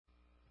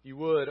If you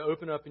would,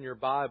 open up in your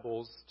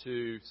Bibles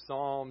to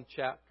Psalm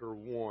chapter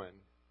 1.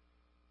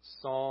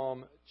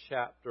 Psalm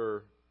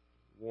chapter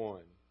 1.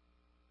 I'll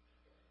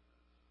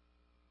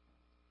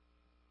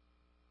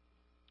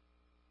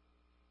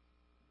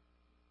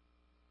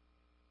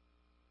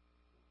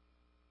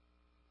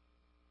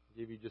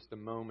give you just a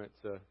moment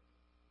to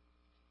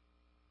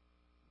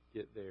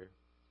get there.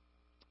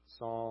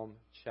 Psalm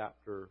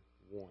chapter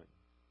 1.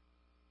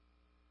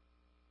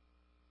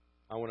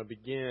 I want to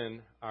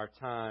begin our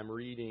time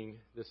reading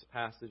this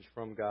passage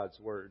from God's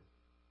Word.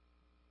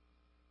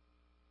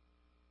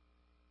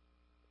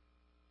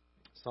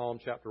 Psalm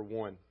chapter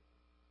 1.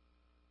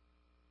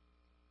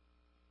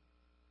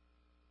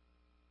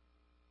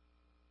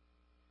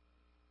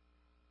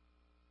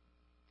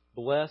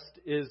 Blessed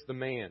is the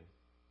man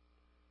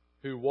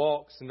who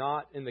walks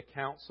not in the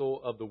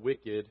counsel of the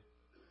wicked,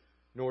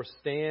 nor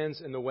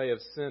stands in the way of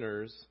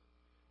sinners,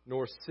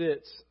 nor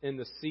sits in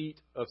the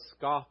seat of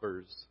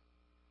scoffers.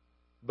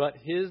 But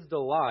his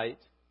delight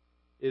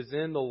is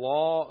in the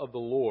law of the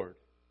Lord,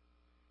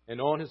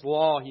 and on his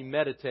law he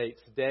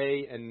meditates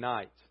day and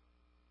night.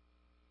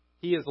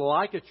 He is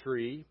like a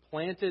tree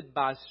planted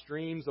by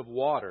streams of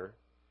water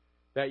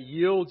that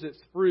yields its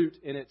fruit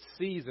in its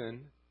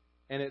season,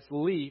 and its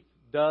leaf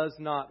does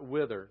not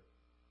wither.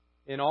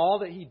 In all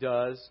that he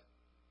does,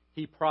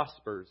 he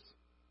prospers.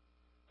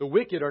 The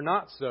wicked are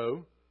not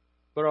so,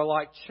 but are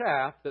like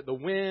chaff that the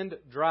wind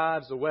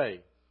drives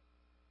away.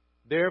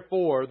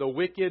 Therefore, the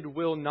wicked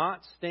will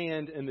not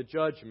stand in the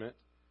judgment,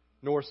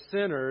 nor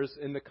sinners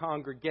in the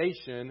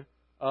congregation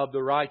of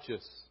the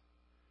righteous.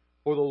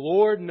 For the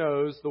Lord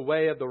knows the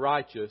way of the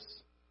righteous,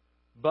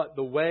 but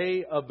the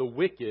way of the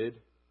wicked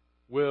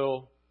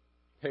will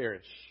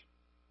perish.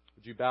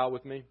 Would you bow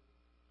with me?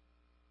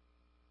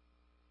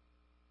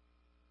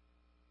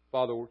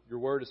 Father, your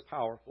word is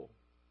powerful.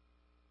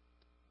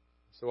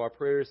 So our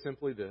prayer is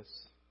simply this,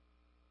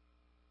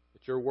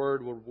 that your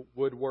word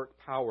would work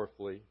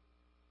powerfully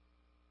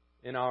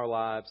in our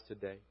lives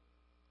today.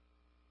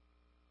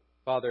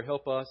 Father,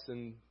 help us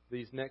in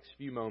these next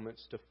few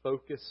moments to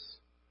focus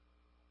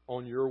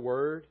on your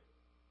word.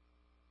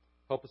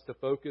 Help us to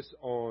focus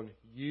on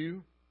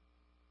you.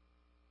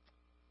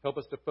 Help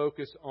us to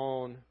focus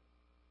on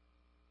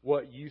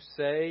what you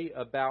say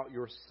about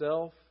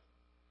yourself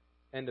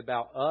and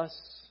about us.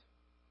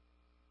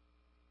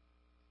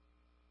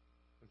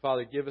 And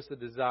Father, give us a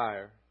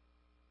desire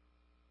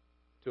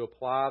to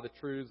apply the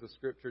truths of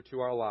Scripture to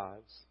our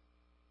lives,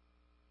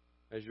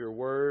 as your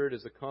word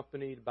is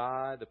accompanied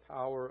by the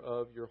power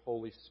of your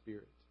Holy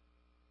Spirit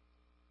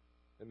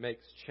that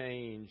makes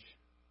change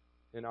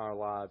in our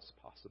lives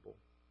possible.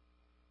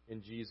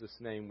 In Jesus'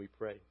 name we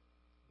pray.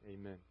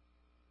 Amen.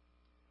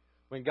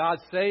 When God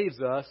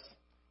saves us,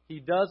 He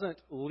doesn't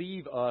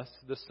leave us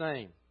the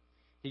same.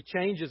 He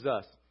changes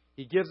us.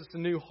 He gives us a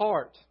new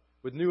heart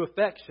with new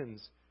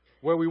affections.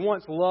 Where we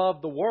once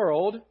loved the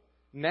world,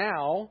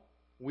 now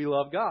we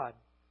love God.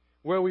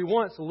 Where we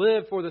once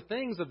lived for the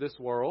things of this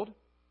world,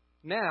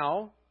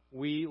 now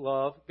we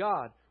love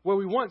God. Where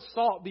we once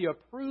sought the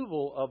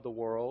approval of the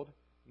world,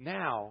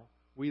 now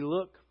we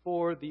look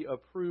for the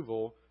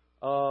approval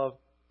of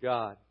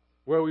God.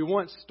 Where we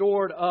once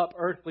stored up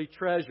earthly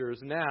treasures,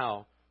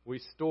 now we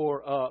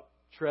store up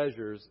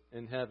treasures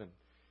in heaven.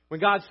 When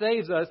God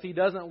saves us, He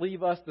doesn't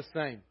leave us the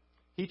same.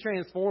 He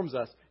transforms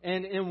us.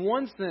 And in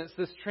one sense,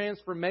 this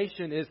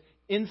transformation is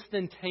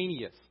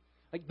instantaneous.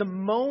 Like the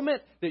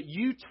moment that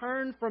you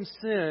turn from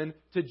sin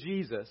to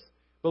Jesus,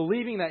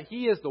 believing that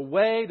He is the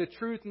way, the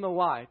truth, and the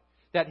life,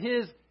 that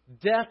His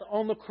death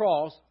on the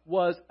cross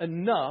was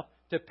enough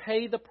to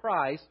pay the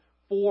price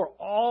for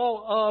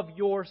all of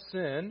your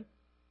sin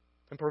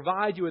and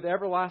provide you with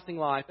everlasting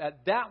life,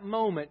 at that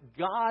moment,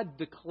 God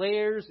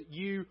declares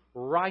you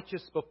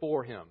righteous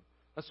before Him.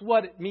 That's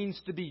what it means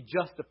to be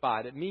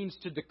justified. It means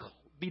to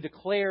be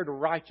declared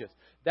righteous.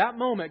 That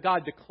moment,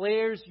 God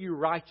declares you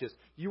righteous.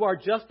 You are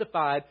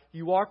justified,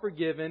 you are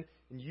forgiven,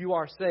 and you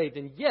are saved.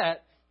 And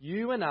yet,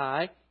 you and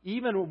I,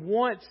 even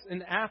once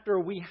and after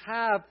we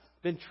have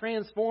been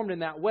transformed in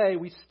that way,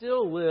 we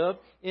still live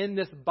in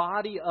this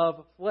body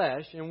of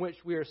flesh in which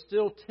we are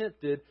still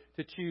tempted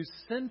to choose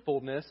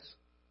sinfulness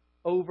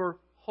over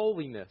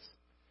holiness.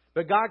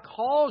 But God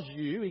calls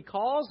you, He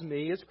calls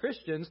me as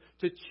Christians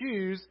to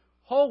choose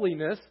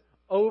holiness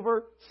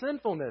over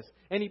sinfulness.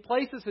 And He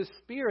places His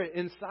Spirit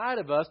inside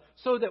of us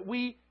so that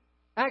we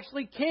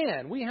actually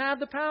can. We have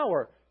the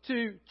power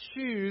to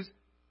choose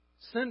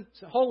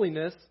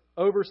holiness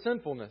over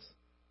sinfulness.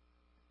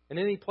 And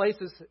then He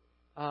places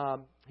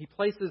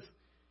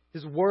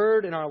His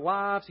Word in our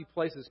lives. He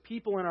places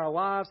people in our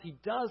lives. He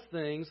does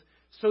things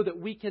so that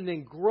we can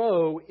then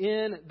grow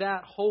in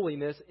that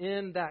holiness,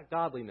 in that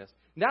godliness.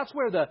 And that's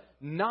where the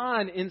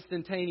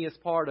non-instantaneous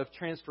part of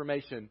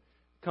transformation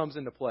comes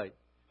into play.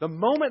 The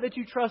moment that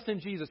you trust in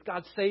Jesus,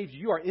 God saves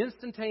you. You are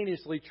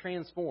instantaneously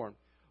transformed.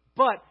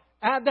 But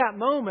at that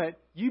moment,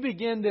 you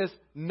begin this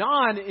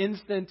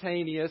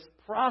non-instantaneous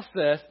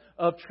process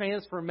of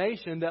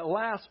transformation that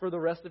lasts for the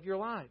rest of your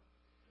life.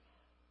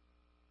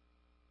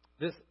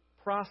 This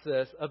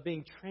process of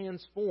being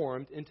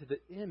transformed into the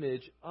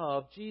image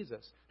of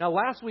Jesus. Now,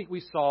 last week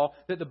we saw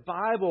that the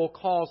Bible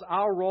calls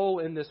our role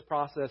in this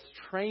process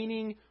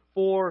training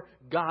for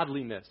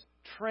godliness.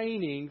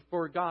 Training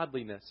for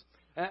godliness.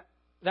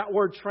 That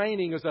word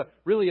training is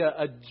really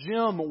a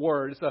gym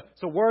word.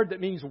 It's a word that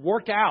means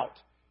work out.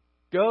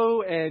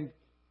 Go and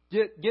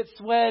get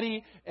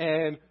sweaty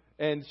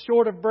and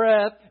short of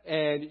breath,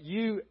 and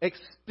you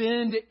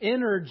expend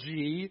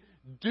energy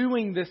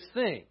doing this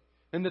thing.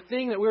 And the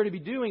thing that we're to be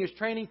doing is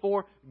training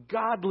for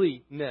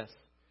godliness.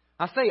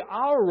 I say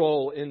our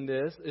role in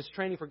this is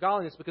training for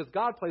godliness because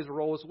God plays a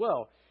role as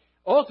well.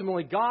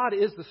 Ultimately, God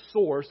is the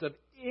source of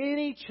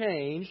any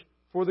change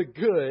for the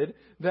good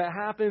that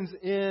happens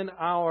in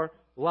our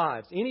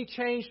lives. Any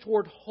change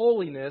toward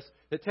holiness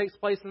that takes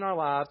place in our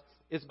lives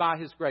is by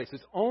His grace.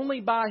 It's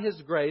only by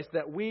His grace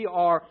that we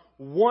are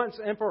once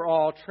and for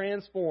all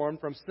transformed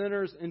from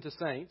sinners into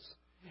saints.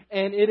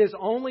 And it is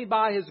only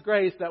by His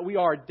grace that we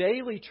are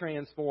daily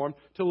transformed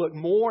to look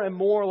more and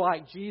more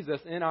like Jesus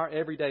in our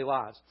everyday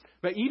lives.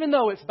 But even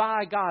though it's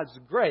by God's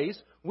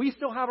grace, we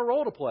still have a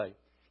role to play.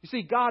 You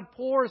see, God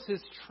pours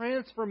His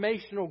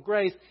transformational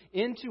grace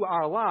into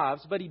our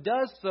lives, but He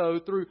does so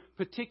through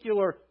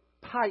particular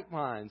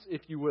pipelines,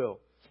 if you will.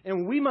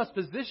 And we must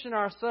position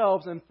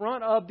ourselves in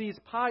front of these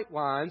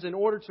pipelines in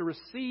order to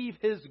receive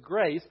His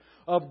grace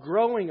of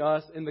growing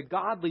us in the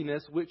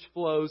godliness which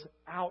flows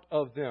out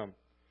of them.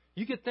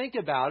 You could think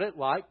about it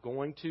like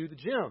going to the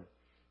gym.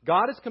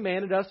 God has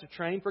commanded us to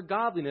train for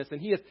godliness,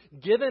 and He has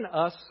given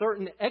us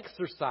certain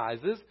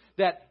exercises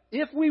that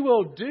if we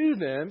will do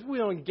them, if we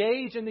will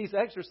engage in these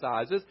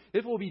exercises,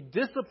 if we'll be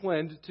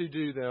disciplined to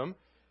do them,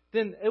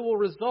 then it will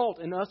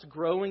result in us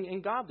growing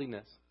in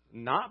godliness.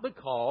 Not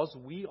because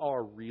we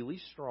are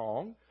really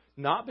strong,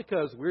 not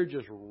because we're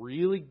just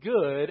really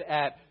good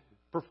at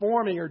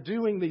performing or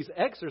doing these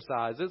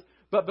exercises,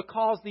 but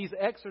because these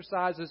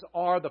exercises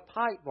are the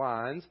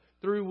pipelines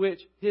through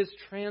which His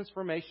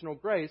transformational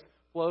grace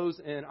flows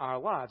in our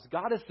lives.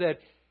 God has said,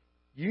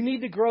 you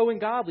need to grow in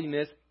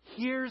godliness.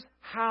 Here's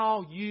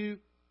how you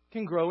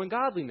can grow in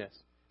godliness.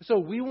 So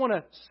we want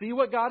to see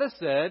what God has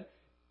said,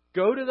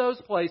 go to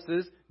those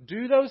places,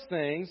 do those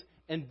things,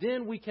 and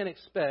then we can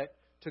expect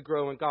to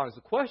grow in godliness.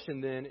 The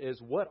question then is,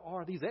 what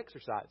are these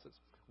exercises?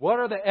 What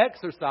are the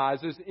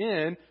exercises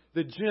in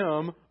the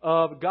gym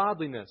of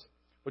godliness?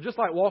 Well, just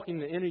like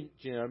walking in any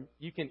gym,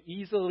 you can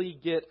easily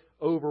get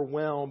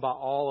overwhelmed by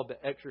all of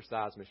the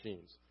exercise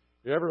machines.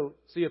 You ever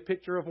see a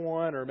picture of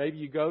one, or maybe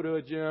you go to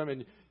a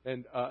gym,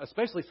 and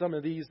especially some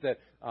of these that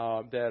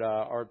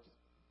our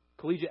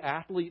collegiate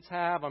athletes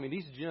have. I mean,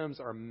 these gyms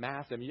are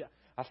massive.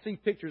 I see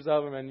pictures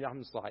of them, and I'm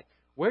just like,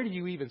 where do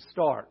you even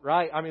start,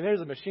 right? I mean,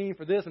 there's a machine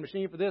for this, a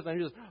machine for this, and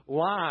you just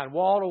line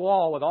wall to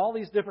wall with all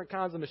these different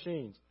kinds of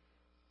machines.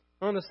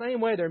 Well, in the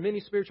same way, there are many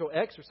spiritual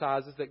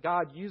exercises that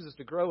God uses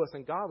to grow us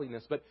in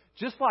godliness. But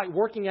just like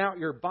working out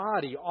your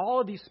body,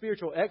 all of these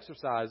spiritual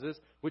exercises,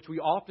 which we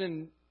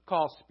often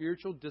call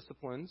spiritual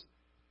disciplines,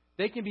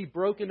 they can be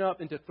broken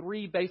up into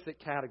three basic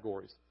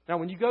categories. Now,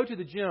 when you go to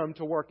the gym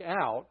to work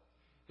out,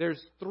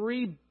 there's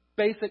three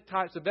basic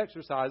types of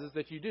exercises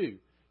that you do.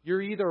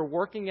 You're either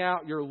working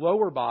out your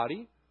lower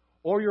body,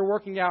 or you're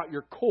working out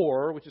your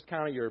core, which is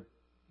kind of your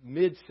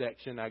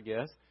midsection, I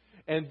guess.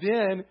 And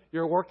then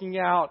you're working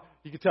out,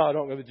 you can tell I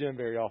don't go to the gym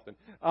very often,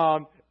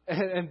 or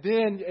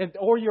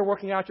you're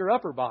working out your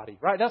upper body,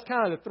 right? That's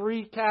kind of the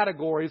three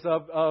categories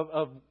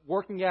of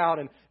working out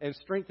and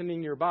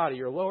strengthening your body,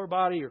 your lower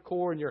body, your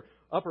core, and your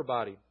upper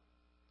body.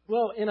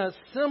 Well, in a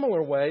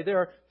similar way, there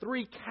are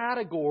three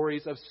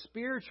categories of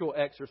spiritual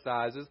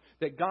exercises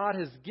that God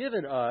has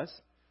given us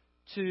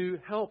to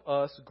help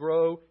us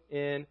grow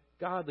in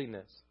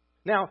godliness.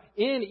 Now,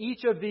 in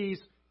each of these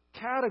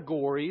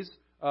categories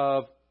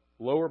of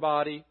lower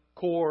body,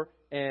 core,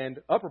 and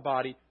upper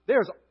body,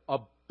 there's a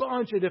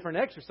bunch of different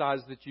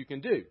exercises that you can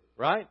do,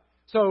 right?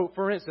 So,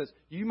 for instance,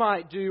 you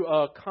might do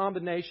a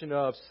combination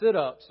of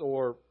sit-ups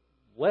or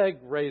leg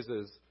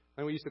raises,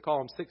 and we used to call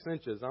them 6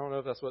 inches. I don't know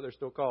if that's what they're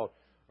still called.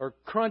 Or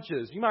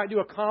crunches. You might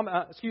do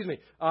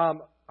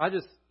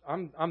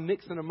I'm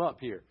mixing them up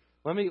here.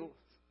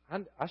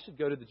 I should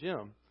go to the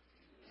gym.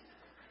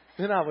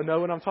 Then I would know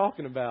what I'm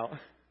talking about.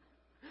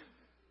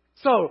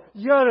 So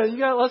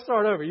let's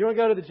start over. You want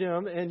to go to the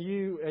gym and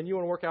you want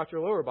to work out your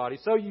lower body.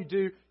 So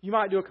you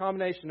might do a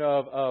combination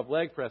of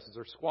leg presses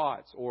or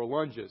squats or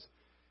lunges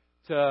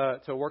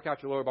to work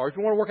out your lower body. If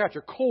you want to work out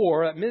your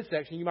core, that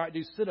midsection, you might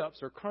do sit-ups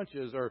or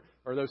crunches or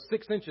those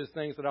 6 inches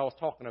things that I was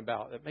talking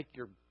about that make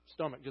your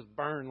stomach just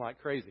burn like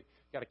crazy.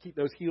 You got to keep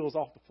those heels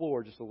off the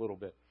floor just a little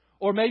bit.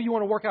 Or maybe you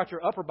want to work out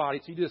your upper body,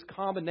 so you do this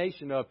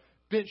combination of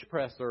bench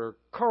press or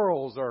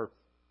curls or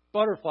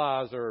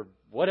butterflies or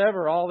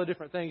whatever all the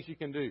different things you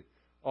can do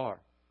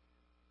are.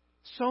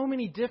 So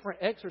many different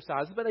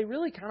exercises, but they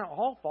really kind of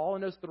all fall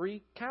in those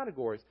three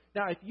categories.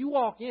 Now, if you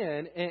walk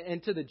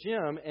into the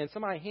gym and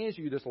somebody hands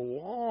you this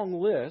long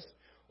list,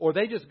 or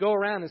they just go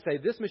around and say,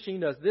 this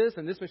machine does this,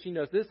 and this machine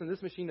does this, and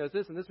this machine does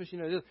this, and this machine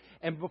does this,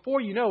 and before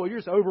you know it, you're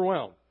just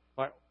overwhelmed.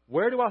 Like,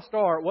 Where do I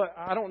start?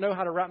 I don't know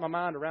how to wrap my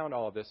mind around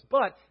all of this.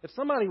 But if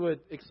somebody would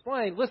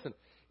explain, listen,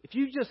 if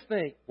you just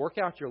think, work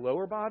out your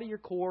lower body, your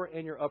core,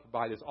 and your upper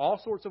body, there's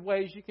all sorts of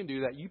ways you can do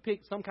that. You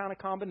pick some kind of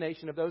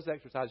combination of those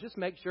exercises. Just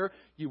make sure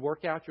you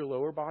work out your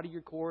lower body,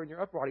 your core, and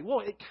your upper body. Well,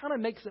 it kind of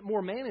makes it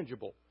more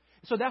manageable.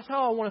 So that's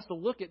how I want us to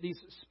look at these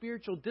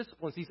spiritual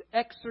disciplines, these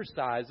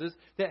exercises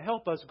that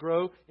help us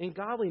grow in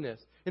godliness.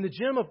 In the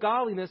gym of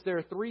godliness, there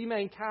are three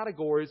main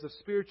categories of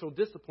spiritual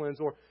disciplines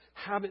or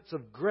habits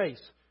of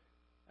grace.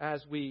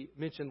 As we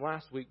mentioned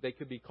last week, they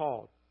could be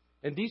called.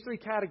 And these three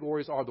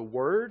categories are the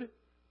Word,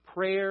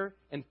 prayer,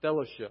 and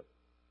fellowship.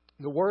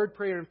 The Word,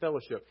 prayer, and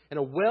fellowship. And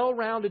a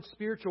well-rounded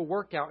spiritual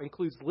workout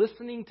includes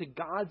listening to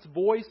God's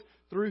voice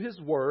through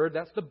His Word,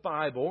 that's the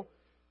Bible,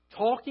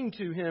 talking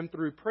to Him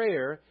through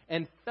prayer,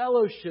 and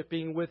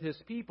fellowshipping with His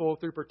people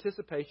through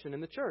participation in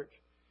the church.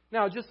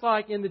 Now, just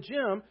like in the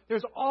gym,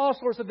 there's all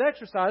sorts of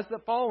exercises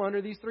that fall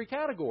under these three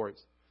categories.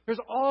 There's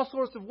all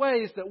sorts of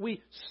ways that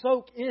we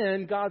soak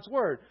in God's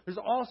Word. There's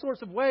all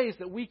sorts of ways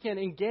that we can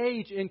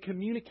engage in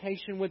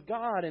communication with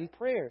God and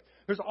prayer.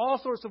 There's all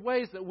sorts of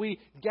ways that we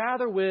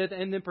gather with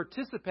and then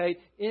participate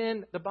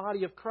in the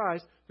body of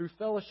Christ through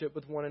fellowship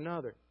with one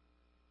another.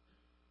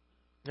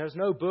 There's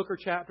no book or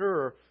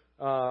chapter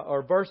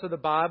or verse of the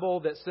Bible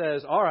that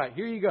says, all right,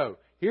 here you go.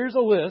 Here's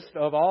a list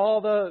of all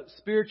the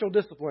spiritual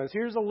disciplines.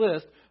 Here's a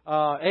list,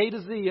 A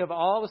to Z, of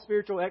all the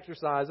spiritual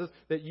exercises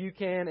that you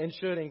can and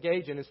should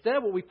engage in.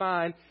 Instead, what we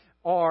find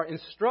are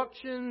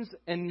instructions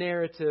and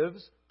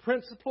narratives,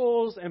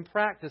 principles and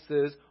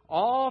practices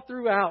all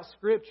throughout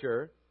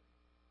Scripture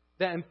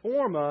that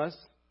inform us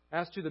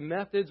as to the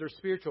methods or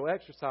spiritual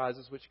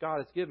exercises which God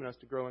has given us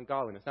to grow in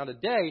godliness. Now,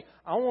 today,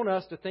 I want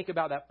us to think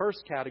about that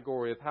first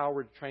category of how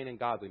we're to train in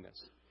godliness.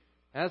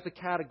 As the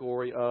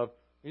category of,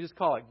 we just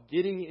call it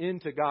getting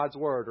into God's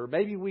Word. Or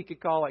maybe we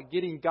could call it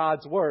getting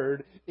God's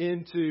Word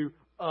into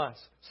us.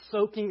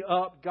 Soaking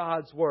up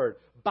God's Word.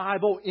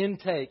 Bible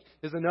intake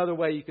is another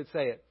way you could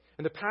say it.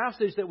 And the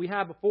passage that we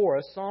have before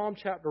us, Psalm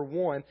chapter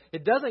 1,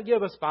 it doesn't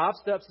give us 5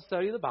 steps to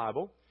study the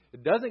Bible.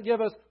 It doesn't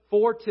give us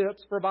 4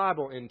 tips for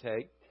Bible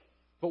intake.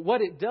 But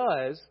what it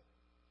does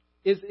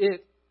is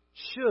it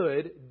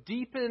should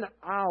deepen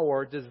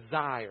our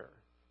desire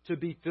to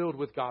be filled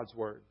with God's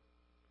Word.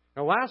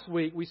 Now, last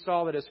week we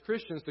saw that as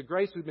Christians, the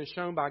grace we've been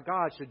shown by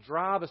God should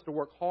drive us to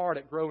work hard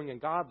at growing in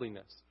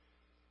godliness.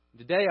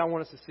 Today I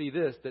want us to see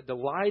this, that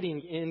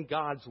delighting in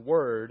God's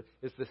Word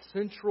is the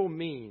central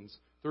means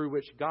through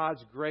which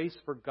God's grace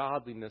for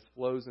godliness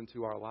flows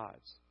into our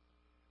lives.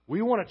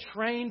 We want to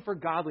train for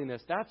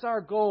godliness. That's our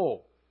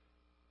goal.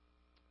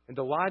 And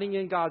delighting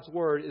in God's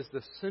Word is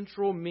the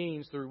central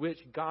means through which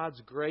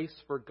God's grace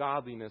for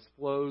godliness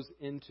flows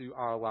into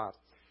our lives.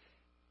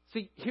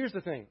 See, here's the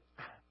thing.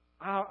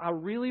 I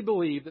really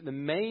believe that the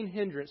main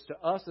hindrance to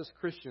us as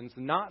Christians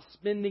not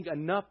spending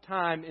enough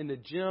time in the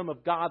gym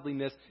of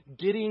godliness,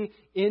 getting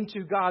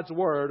into God's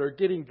Word or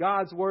getting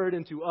God's Word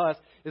into us,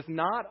 is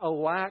not a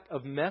lack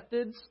of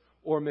methods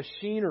or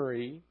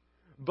machinery,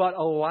 but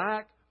a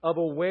lack of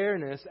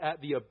awareness at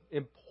the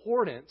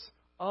importance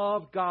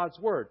of God's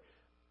Word.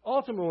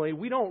 Ultimately,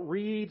 we don't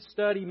read,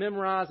 study,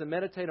 memorize, and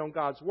meditate on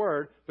God's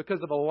Word because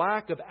of a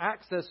lack of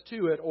access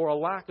to it or a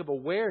lack of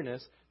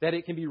awareness that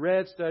it can be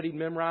read, studied,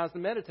 memorized,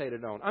 and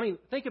meditated on. I mean,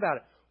 think about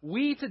it.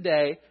 We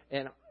today,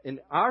 and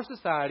in our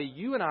society,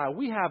 you and I,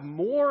 we have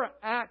more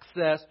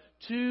access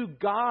to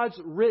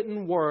God's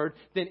written Word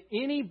than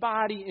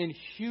anybody in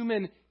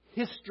human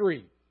history.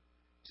 You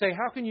say,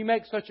 how can you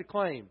make such a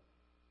claim?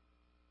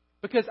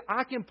 Because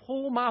I can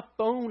pull my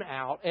phone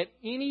out at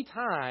any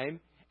time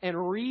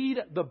and read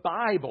the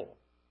Bible.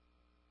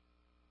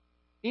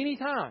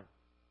 Anytime.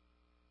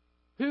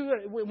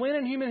 When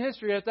in human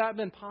history has that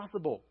been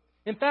possible?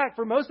 In fact,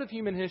 for most of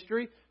human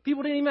history,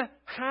 people didn't even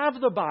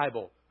have the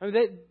Bible. I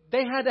mean,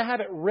 they had to have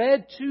it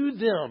read to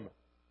them.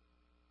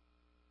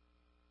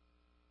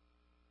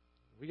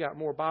 We got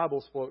more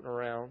Bibles floating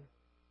around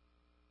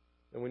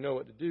than we know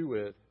what to do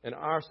with in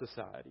our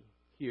society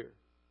here.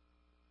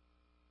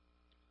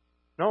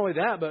 Not only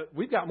that, but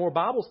we've got more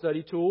Bible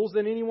study tools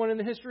than anyone in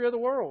the history of the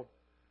world.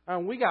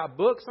 We got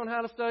books on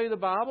how to study the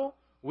Bible.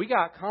 We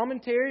got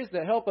commentaries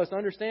that help us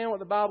understand what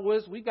the Bible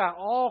is. We got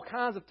all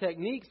kinds of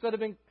techniques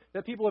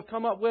that people have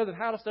come up with on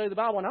how to study the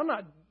Bible. And I'm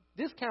not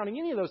discounting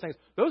any of those things.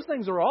 Those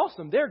things are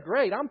awesome. They're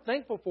great. I'm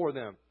thankful for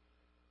them.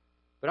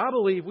 But I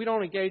believe we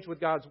don't engage with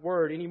God's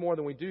Word any more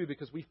than we do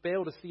because we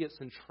fail to see its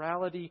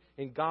centrality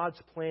in God's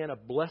plan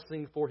of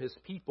blessing for His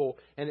people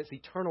and its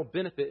eternal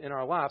benefit in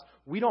our lives.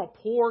 We don't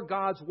pour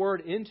God's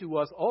Word into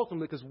us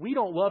ultimately because we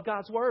don't love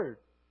God's Word.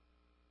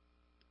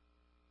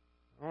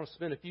 I want to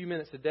spend a few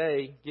minutes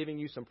today giving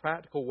you some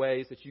practical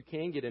ways that you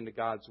can get into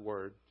God's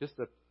Word. Just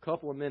a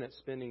couple of minutes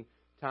spending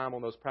time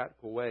on those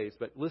practical ways.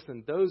 But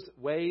listen, those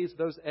ways,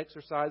 those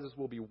exercises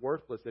will be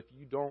worthless if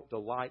you don't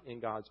delight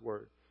in God's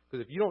Word.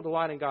 Because if you don't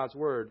delight in God's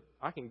Word,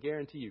 I can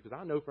guarantee you, because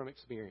I know from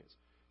experience,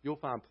 you'll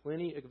find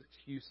plenty of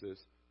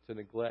excuses to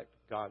neglect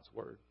God's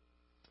Word.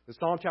 In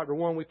Psalm chapter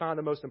 1, we find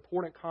the most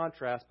important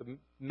contrast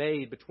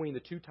made between the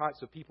two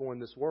types of people in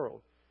this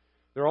world.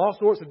 There are all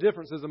sorts of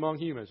differences among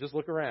humans. Just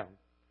look around.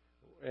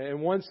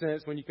 In one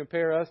sense, when you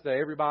compare us to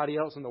everybody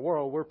else in the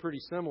world, we're pretty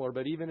similar.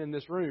 But even in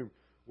this room,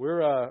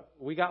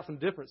 we got some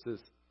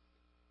differences.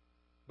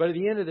 But at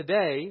the end of the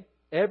day,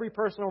 every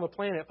person on the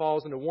planet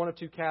falls into one of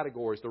two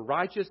categories, the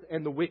righteous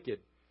and the wicked.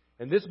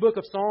 And this book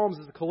of Psalms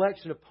is a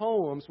collection of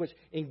poems which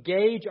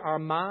engage our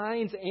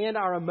minds and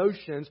our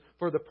emotions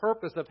for the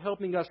purpose of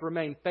helping us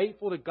remain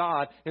faithful to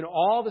God in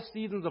all the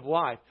seasons of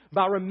life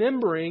by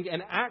remembering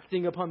and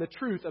acting upon the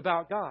truth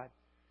about God.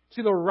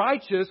 See, the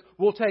righteous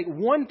will take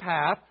one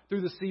path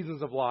through the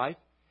seasons of life,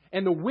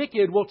 and the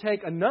wicked will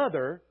take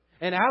another.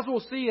 And as we'll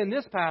see in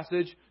this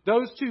passage,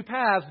 those two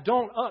paths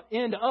don't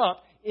end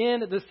up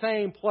in the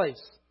same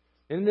place.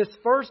 In this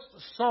first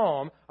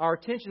psalm, our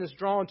attention is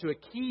drawn to a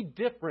key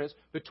difference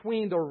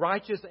between the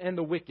righteous and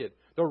the wicked.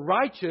 The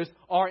righteous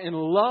are in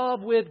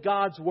love with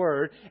God's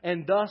Word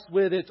and thus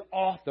with its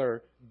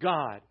author,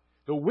 God.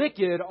 The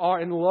wicked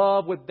are in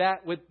love with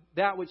that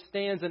which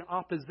stands in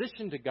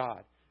opposition to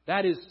God.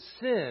 That is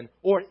sin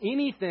or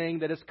anything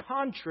that is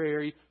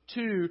contrary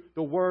to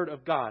the Word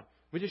of God.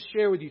 Let me just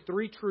share with you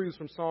three truths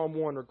from Psalm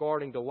 1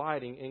 regarding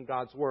delighting in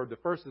God's Word. The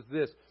first is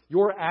this: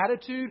 your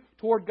attitude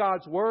toward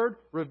God's Word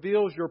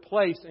reveals your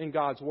place in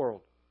God's world.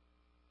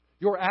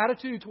 Your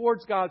attitude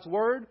towards God's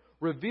Word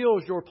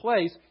reveals your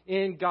place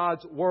in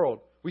God's world.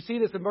 We see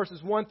this in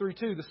verses 1 through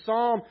 2. The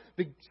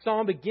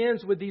psalm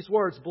begins with these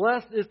words: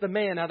 blessed is the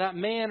man. Now that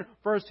man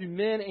refers to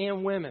men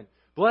and women.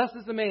 Blessed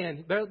is the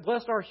man.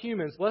 Blessed are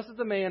humans. Blessed is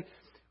the man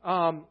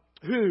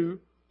who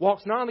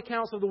walks not in the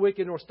counsel of the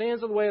wicked, nor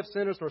stands in the way of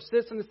sinners, nor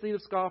sits in the seat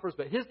of scoffers,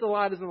 but his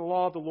delight is in the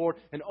law of the Lord,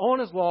 and on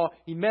his law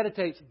he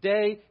meditates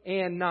day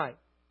and night.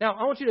 Now,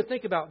 I want you to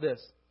think about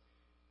this.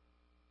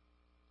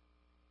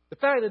 The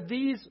fact that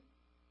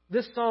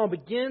this psalm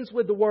begins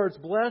with the words,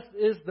 blessed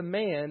is the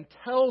man,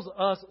 tells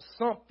us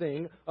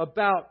something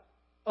about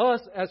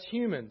us as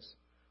humans.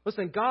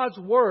 Listen, God's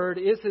Word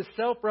is His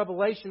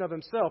self-revelation of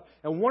Himself.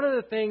 And one of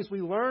the things we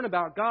learn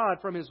about God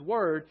from His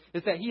Word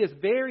is that He is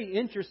very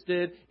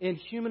interested in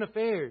human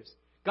affairs.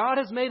 God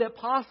has made it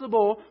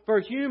possible for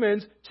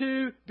humans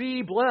to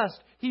be blessed.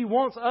 He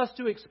wants us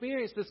to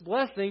experience this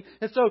blessing.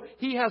 And so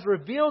He has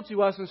revealed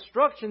to us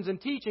instructions and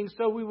teachings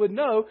so we would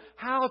know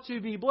how to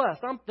be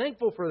blessed. I'm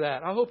thankful for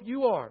that. I hope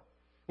you are.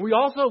 We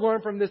also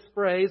learn from this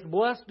phrase,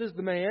 blessed is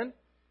the man,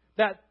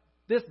 that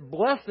this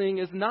blessing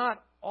is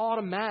not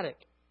automatic.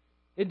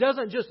 It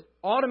doesn't just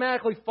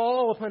automatically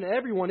fall upon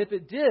everyone. If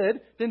it did,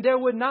 then there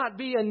would not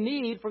be a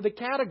need for the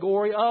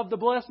category of the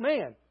blessed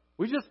man.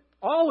 We just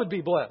all would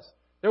be blessed.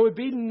 There would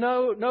be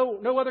no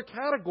other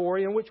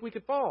category in which we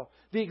could fall.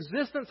 The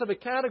existence of a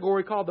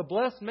category called the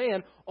blessed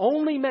man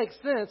only makes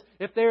sense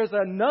if there's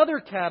another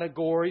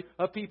category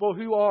of people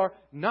who are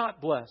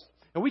not blessed.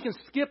 And we can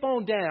skip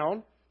on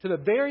down to the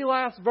very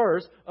last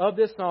verse of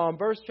this psalm,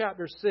 verse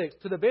chapter 6,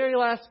 to the very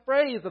last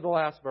phrase of the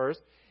last verse,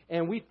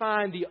 and we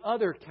find the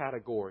other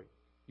category.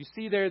 You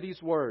see there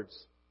these words: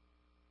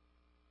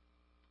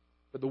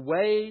 but the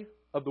way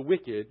of the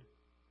wicked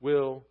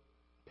will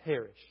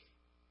perish.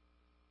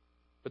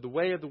 But the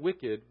way of the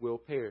wicked will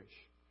perish.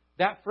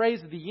 That phrase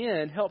at the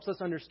end helps us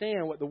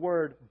understand what the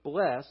word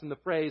blessed and the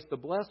phrase the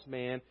blessed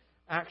man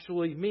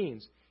actually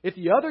means. If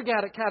the other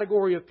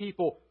category of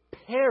people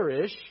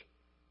perish,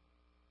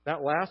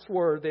 that last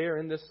word there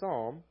in this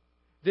psalm,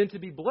 then to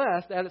be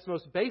blessed at its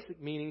most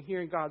basic meaning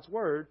here in God's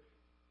Word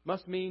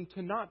must mean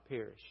to not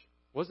perish.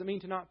 What does it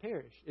mean to not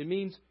perish? It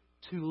means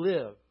to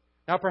live.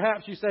 Now,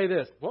 perhaps you say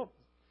this: well,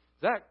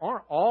 Zach,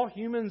 aren't all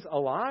humans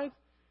alive?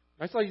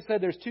 I saw you said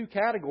there's two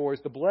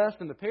categories, the blessed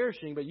and the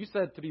perishing, but you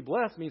said to be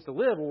blessed means to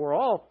live. Well, we're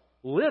all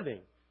living.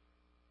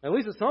 At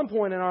least at some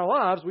point in our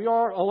lives, we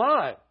are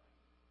alive.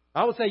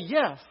 I would say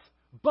yes,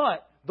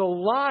 but the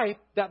life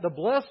that the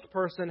blessed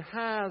person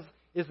has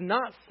is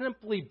not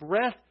simply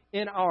breath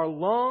in our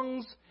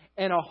lungs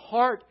and a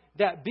heart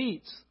that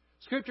beats.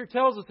 Scripture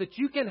tells us that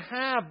you can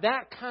have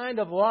that kind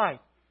of life,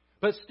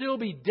 but still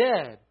be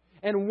dead,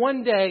 and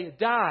one day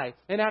die,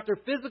 and after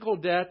physical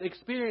death,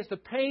 experience the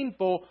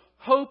painful,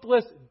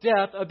 hopeless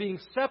death of being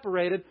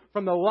separated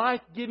from the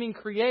life-giving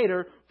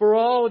Creator for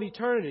all of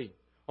eternity.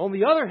 On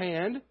the other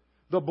hand,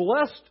 the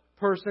blessed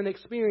person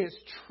experienced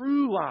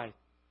true life.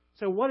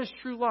 So what is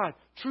true life?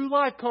 True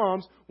life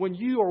comes when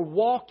you are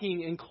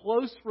walking in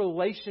close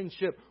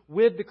relationship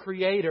with the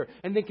Creator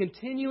and then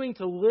continuing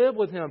to live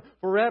with Him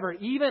forever,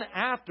 even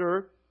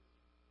after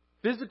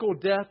physical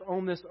death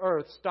on this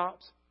earth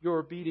stops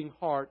your beating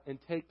heart and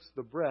takes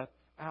the breath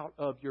out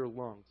of your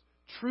lungs.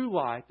 True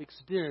life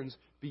extends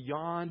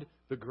beyond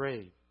the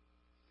grave.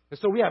 And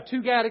so we have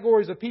two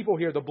categories of people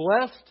here, the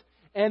blessed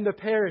and the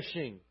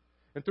perishing.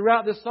 And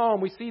throughout this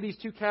psalm, we see these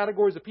two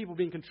categories of people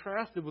being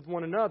contrasted with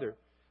one another.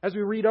 As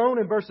we read on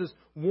in verses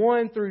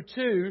 1 through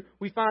 2,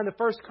 we find the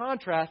first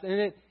contrast,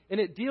 and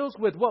it deals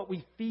with what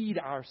we feed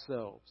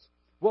ourselves.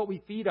 What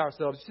we feed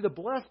ourselves. You see, the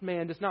blessed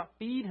man does not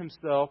feed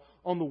himself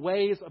on the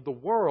ways of the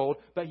world,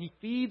 but he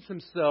feeds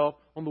himself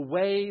on the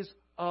ways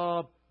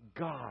of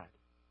God.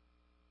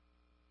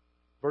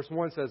 Verse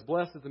 1 says,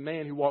 blessed is the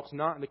man who walks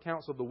not in the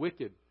counsel of the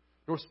wicked,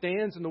 nor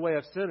stands in the way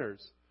of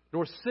sinners,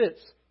 nor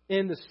sits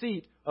in the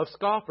seat of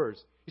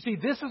scoffers. You see,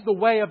 this is the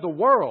way of the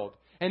world,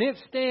 and it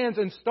stands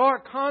in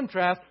stark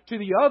contrast to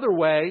the other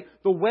way,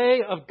 the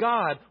way of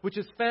God, which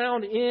is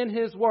found in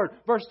His Word.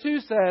 Verse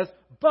 2 says,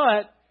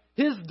 but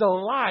his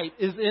delight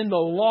is in the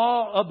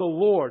law of the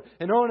Lord.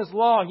 And on His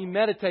law He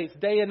meditates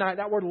day and night.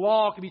 That word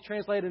law can be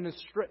translated in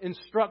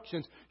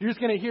instructions. You're just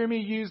going to hear me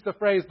use the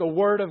phrase, the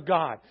Word of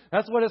God.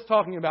 That's what it's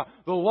talking about.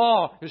 The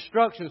law,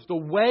 instructions, the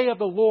way of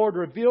the Lord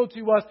revealed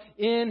to us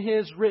in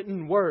His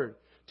written Word.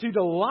 To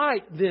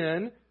delight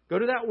then, go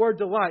to that word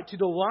delight. To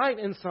delight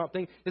in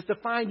something is to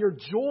find your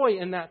joy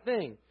in that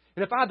thing.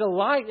 And if I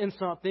delight in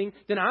something,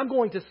 then I'm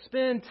going to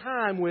spend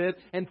time with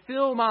and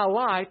fill my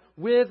life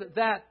with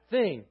that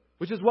thing,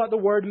 which is what the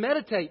word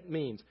meditate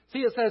means. See,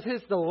 it says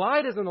His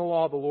delight is in the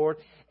law of the Lord,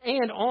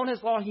 and on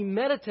His law He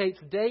meditates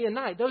day and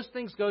night. Those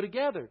things go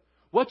together.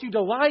 What you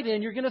delight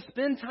in, you're going to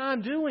spend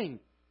time doing.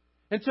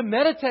 And to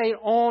meditate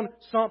on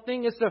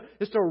something is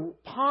to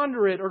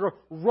ponder it or to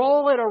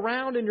roll it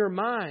around in your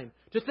mind,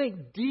 to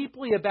think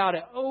deeply about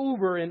it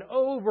over and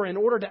over in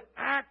order to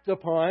act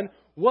upon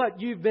what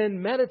you've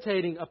been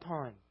meditating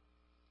upon.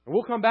 And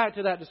we'll come back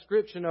to that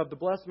description of the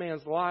blessed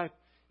man's life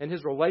and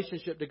his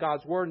relationship to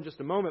God's Word in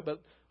just a moment.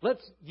 But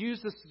let's use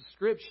this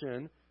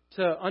description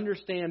to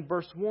understand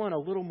verse 1 a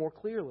little more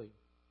clearly.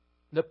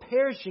 The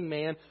perishing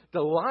man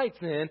delights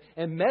in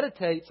and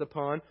meditates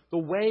upon the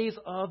ways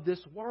of this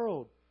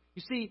world.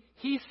 You see,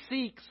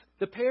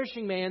 the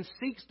perishing man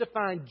seeks to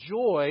find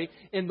joy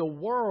in the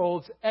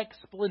world's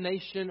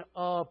explanation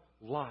of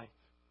life.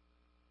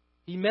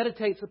 He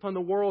meditates upon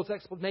the world's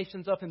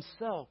explanations of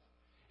himself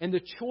and the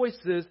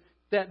choices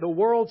that the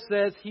world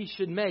says he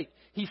should make.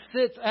 He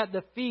sits at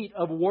the feet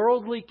of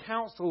worldly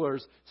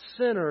counselors,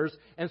 sinners,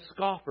 and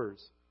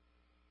scoffers.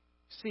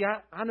 See,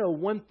 I know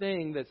one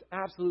thing that's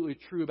absolutely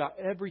true about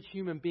every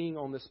human being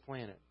on this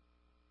planet.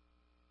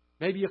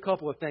 Maybe a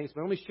couple of things,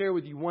 but let me share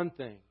with you one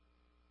thing.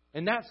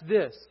 And that's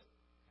this.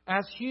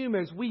 As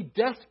humans, we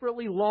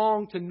desperately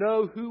long to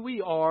know who we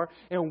are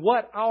and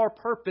what our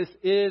purpose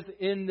is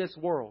in this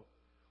world.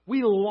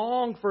 We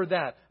long for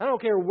that. I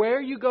don't care where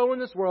you go in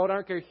this world. I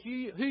don't care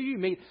who you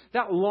meet.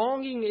 That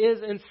longing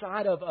is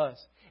inside of us.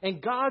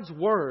 And God's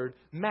Word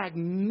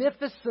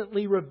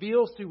magnificently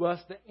reveals to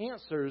us the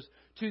answers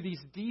to these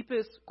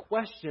deepest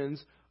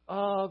questions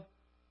of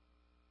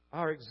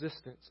our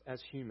existence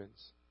as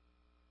humans.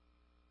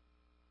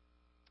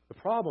 The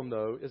problem,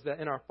 though, is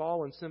that in our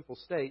fallen, sinful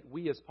state,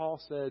 we, as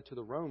Paul said to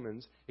the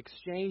Romans,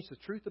 exchange the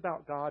truth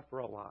about God for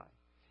a lie.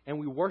 And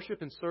we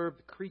worship and serve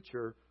the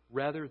creature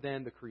rather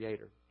than the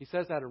Creator. He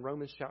says that in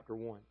Romans chapter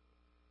 1.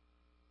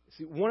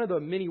 See, one of the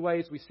many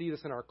ways we see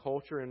this in our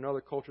culture and in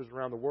other cultures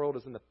around the world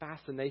is in the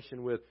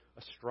fascination with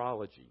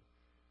astrology,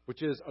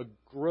 which is a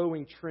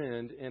growing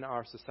trend in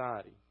our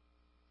society.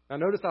 Now,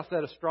 notice I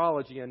said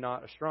astrology and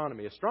not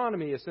astronomy.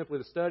 Astronomy is simply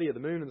the study of the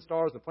moon and the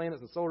stars and the planets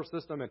and the solar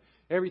system and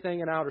everything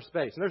in outer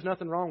space. And there's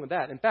nothing wrong with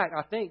that. In fact,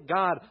 I think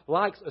God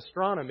likes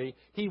astronomy.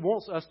 He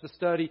wants us to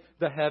study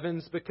the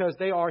heavens because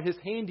they are His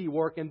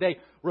handiwork and they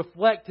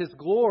reflect His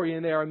glory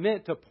and they are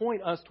meant to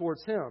point us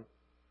towards Him.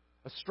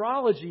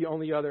 Astrology,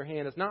 on the other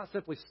hand, is not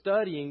simply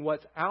studying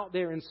what's out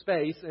there in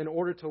space in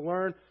order to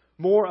learn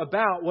more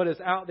about what is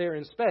out there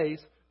in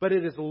space, but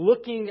it is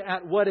looking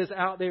at what is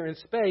out there in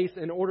space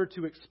in order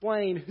to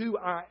explain who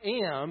I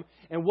am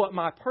and what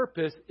my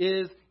purpose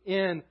is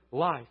in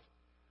life.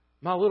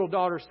 My little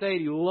daughter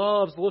Sadie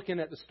loves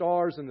looking at the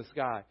stars in the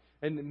sky.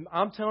 And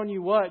I'm telling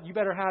you what, you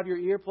better have your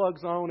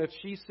earplugs on if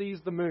she sees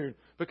the moon,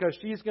 because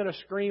she's going to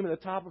scream at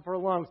the top of her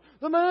lungs,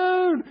 "The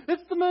moon!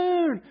 It's the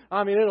moon!"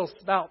 I mean, it'll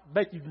about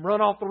make you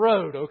run off the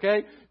road,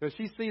 okay? If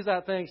she sees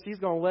that thing, she's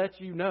going to let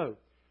you know.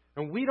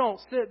 And we don't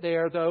sit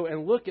there, though,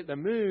 and look at the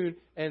moon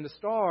and the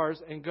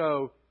stars and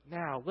go,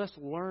 now, let's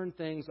learn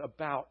things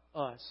about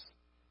us.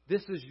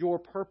 This is your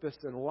purpose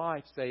in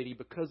life, Sadie,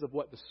 because of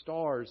what the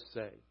stars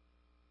say.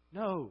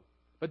 No,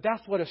 but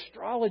that's what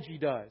astrology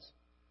does.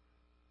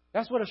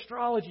 That's what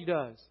astrology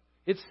does.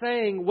 It's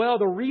saying, well,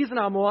 the reason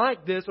I'm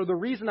like this or the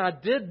reason I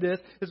did this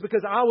is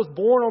because I was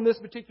born on this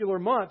particular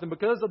month. And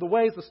because of the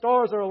ways the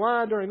stars are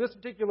aligned during this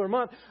particular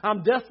month,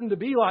 I'm destined to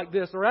be like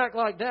this or act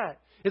like that.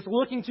 It's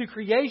looking to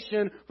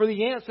creation for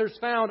the answers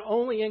found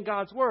only in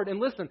God's Word. And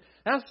listen,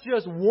 that's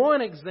just one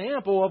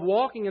example of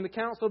walking in the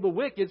counsel of the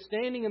wicked,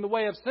 standing in the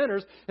way of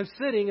sinners, and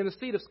sitting in the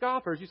seat of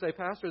scoffers. You say,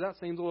 Pastor, that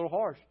seems a little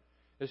harsh.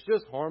 It's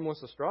just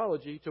harmless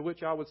astrology, to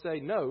which I would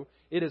say, no,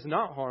 it is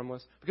not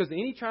harmless. Because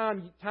any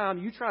time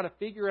you try to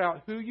figure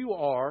out who you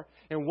are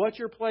and what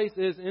your place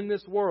is in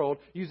this world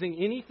using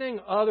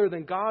anything other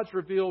than God's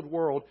revealed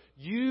world,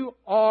 you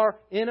are,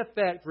 in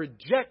effect,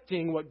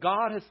 rejecting what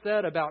God has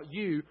said about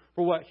you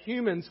for what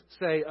humans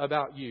say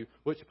about you,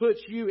 which puts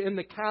you in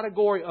the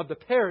category of the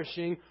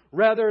perishing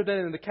rather than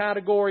in the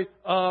category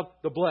of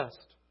the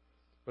blessed.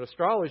 But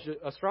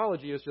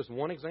astrology is just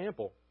one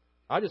example.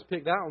 I just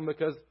picked that one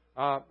because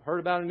I heard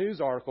about a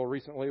news article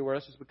recently where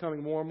it's just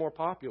becoming more and more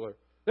popular.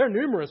 There are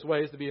numerous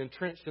ways to be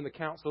entrenched in the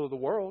counsel of the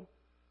world.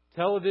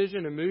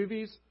 Television and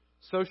movies,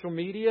 social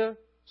media,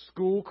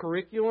 school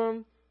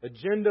curriculum,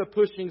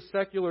 agenda-pushing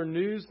secular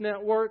news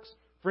networks,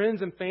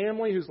 friends and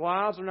family whose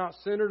lives are not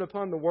centered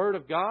upon the Word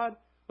of God.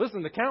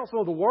 Listen, the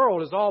counsel of the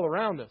world is all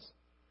around us.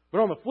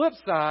 But on the flip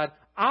side,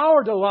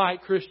 our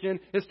delight, Christian,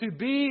 is to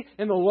be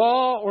in the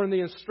law or in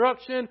the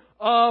instruction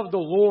of the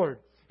Lord.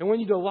 And when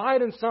you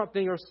delight in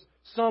something or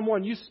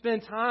someone, you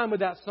spend time with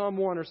that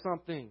someone or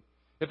something.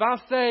 If I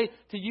say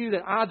to you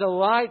that I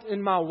delight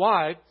in my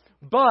wife,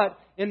 but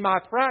in my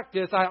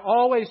practice I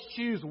always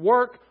choose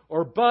work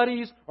or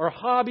buddies or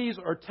hobbies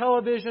or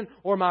television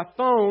or my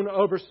phone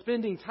over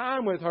spending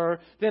time with her,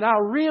 then I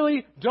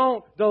really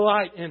don't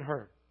delight in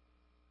her.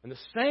 And the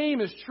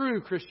same is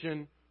true,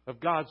 Christian, of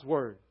God's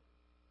Word.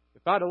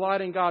 If I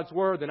delight in God's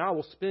Word, then I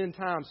will spend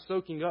time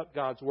soaking up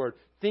God's Word,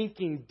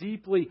 thinking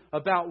deeply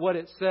about what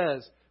it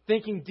says,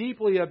 thinking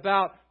deeply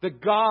about the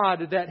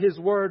God that His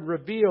Word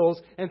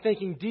reveals, and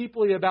thinking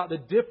deeply about the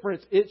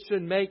difference it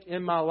should make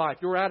in my life.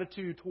 Your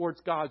attitude towards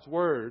God's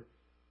Word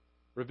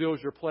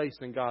reveals your place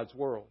in God's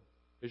world.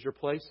 Is your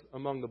place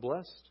among the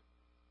blessed,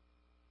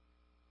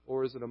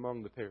 or is it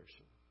among the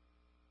perishing?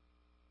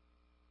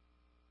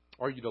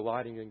 Are you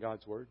delighting in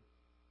God's Word?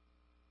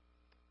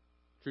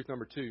 Truth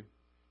number 2.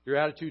 Your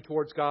attitude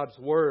towards God's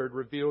Word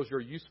reveals your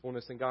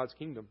usefulness in God's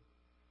kingdom.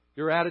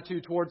 Your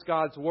attitude towards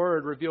God's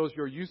Word reveals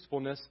your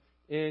usefulness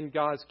in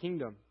God's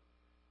kingdom.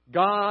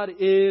 God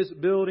is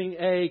building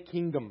a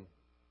kingdom.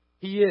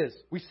 He is.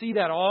 We see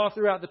that all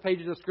throughout the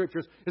pages of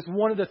Scriptures. It's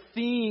one of the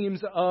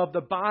themes of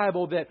the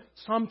Bible that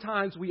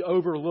sometimes we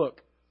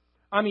overlook.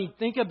 I mean,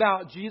 think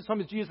about Jesus.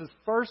 Some of Jesus'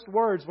 first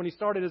words when He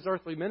started His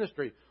earthly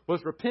ministry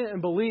was repent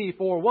and believe,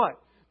 for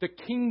what? The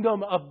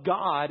kingdom of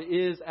God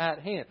is at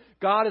hand.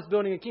 God is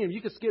building a kingdom.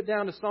 You can skip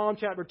down to Psalm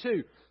chapter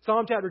 2.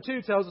 Psalm chapter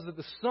 2 tells us that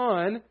the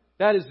Son,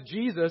 that is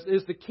Jesus,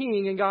 is the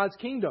king in God's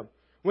kingdom.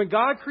 When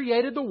God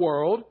created the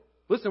world,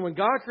 listen, when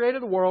God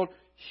created the world,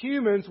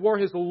 humans were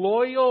His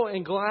loyal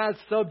and glad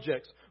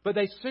subjects. But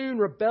they soon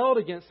rebelled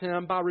against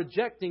Him by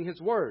rejecting His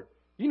word.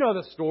 You know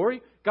the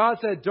story. God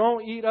said,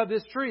 don't eat of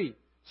this tree.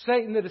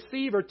 Satan the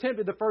deceiver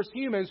tempted the first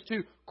humans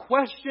to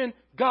question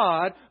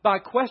God by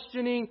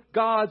questioning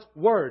God's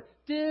word.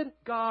 Did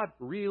God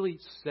really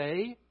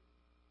say?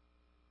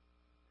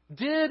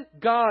 Did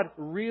God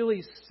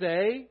really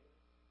say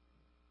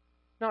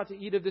not to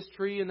eat of this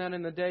tree, and that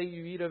in the day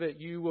you eat of it,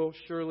 you will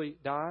surely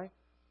die?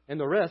 And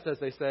the rest, as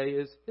they say,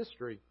 is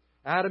history.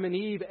 Adam and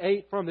Eve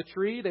ate from the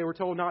tree they were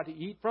told not to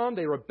eat from.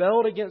 They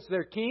rebelled against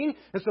their king.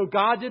 And so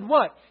God did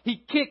what? He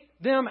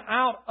kicked them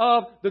out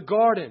of the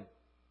garden.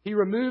 He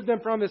removed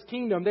them from His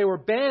kingdom. They were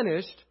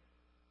banished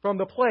from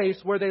the place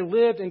where they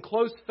lived in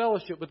close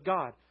fellowship with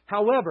God.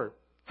 However,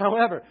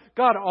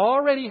 God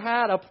already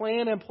had a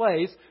plan in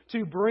place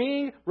to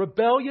bring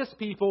rebellious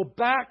people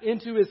back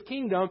into His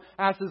kingdom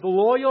as His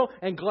loyal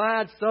and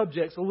glad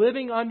subjects,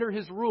 living under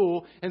His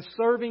rule and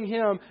serving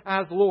Him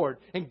as Lord.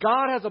 And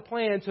God has a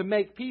plan to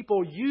make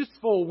people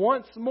useful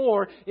once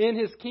more in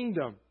His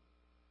kingdom.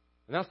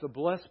 And that's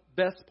the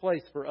best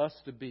place for us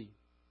to be,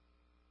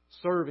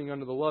 serving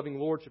under the loving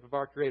lordship of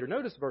our Creator.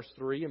 Notice verse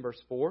 3 and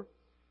verse 4.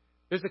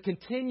 There's a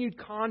continued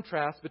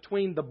contrast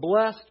between the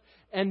blessed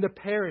and the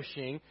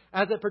perishing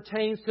as it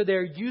pertains to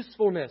their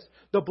usefulness.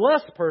 The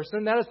blessed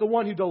person, that is the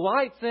one who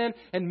delights in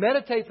and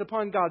meditates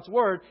upon God's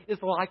Word, is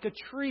like a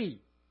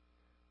tree.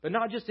 But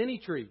not just any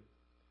tree.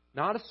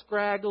 Not a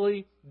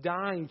scraggly,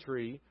 dying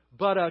tree,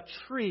 but a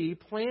tree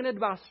planted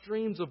by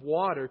streams of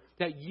water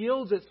that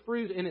yields its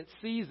fruit in its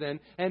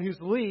season and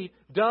whose leaf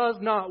does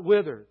not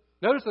wither.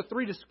 Notice the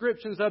 3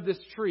 descriptions of this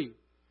tree.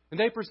 And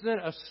they present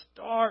a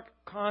stark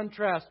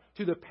contrast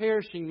to the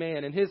perishing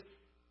man and his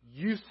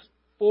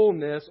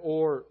usefulness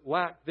or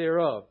lack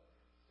thereof.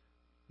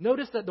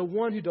 Notice that the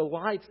one who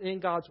delights in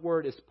God's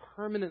Word is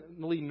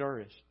permanently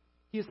nourished.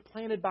 He is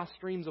planted by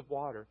streams of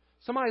water.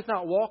 Somebody's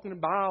not walking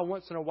by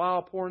once in a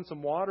while pouring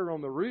some water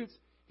on the roots.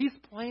 He's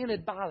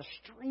planted by a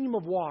stream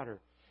of water.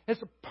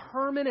 It's a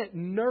permanent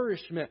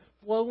nourishment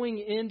flowing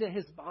into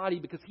his body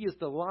because he is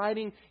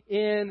delighting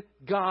in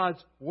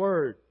God's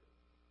Word.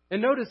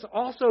 And notice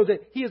also that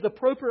he is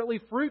appropriately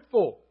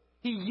fruitful.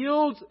 He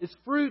yields his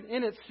fruit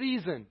in its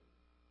season.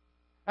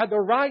 At the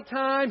right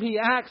time, he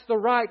acts the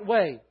right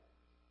way.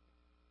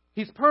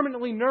 He's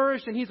permanently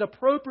nourished and he's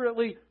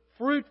appropriately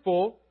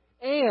fruitful.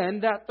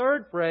 And that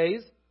third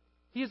phrase,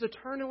 he is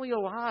eternally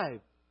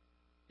alive.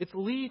 Its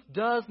leaf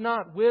does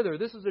not wither.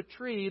 This is a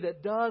tree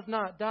that does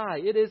not die.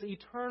 It is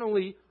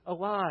eternally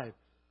alive.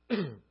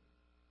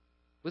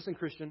 Listen,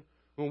 Christian,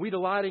 when we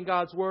delight in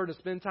God's Word and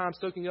spend time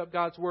soaking up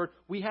God's Word,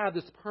 we have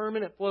this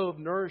permanent flow of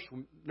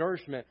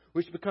nourishment,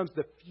 which becomes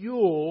the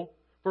fuel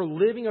for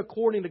living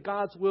according to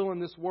God's will in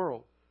this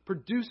world,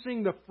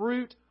 producing the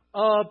fruit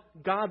of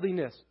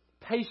godliness,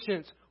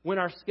 patience when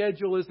our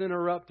schedule is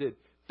interrupted,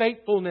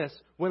 faithfulness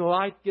when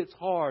life gets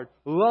hard,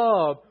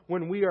 love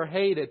when we are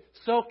hated,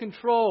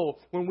 self-control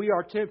when we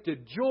are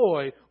tempted,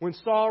 joy when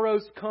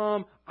sorrows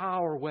come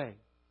our way.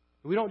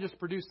 We don't just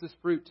produce this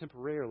fruit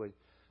temporarily,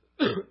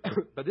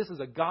 but this is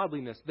a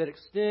godliness that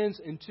extends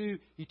into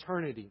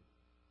eternity.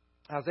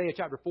 Isaiah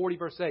chapter 40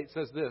 verse 8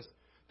 says this,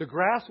 "The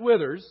grass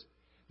withers,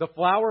 The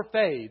flower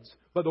fades,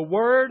 but the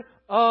word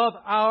of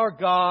our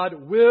God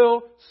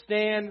will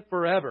stand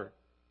forever.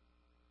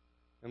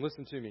 And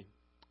listen to me.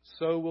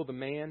 So will the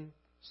man,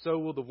 so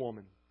will the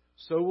woman,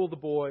 so will the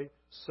boy,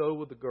 so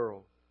will the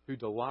girl who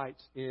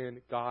delights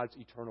in God's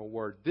eternal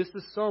word. This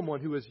is someone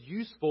who is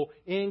useful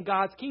in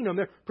God's kingdom.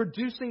 They're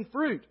producing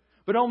fruit.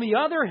 But on the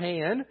other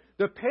hand,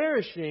 the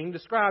perishing,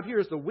 described here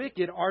as the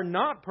wicked, are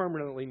not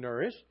permanently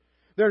nourished.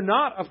 They're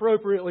not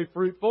appropriately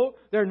fruitful.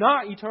 They're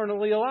not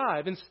eternally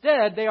alive.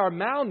 Instead, they are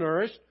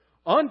malnourished,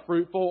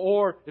 unfruitful,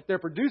 or if they're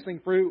producing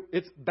fruit,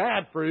 it's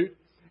bad fruit.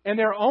 And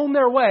they're on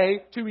their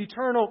way to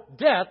eternal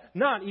death,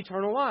 not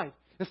eternal life.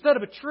 Instead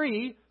of a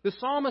tree, the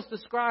psalmist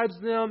describes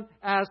them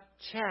as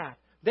chaff.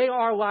 They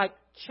are like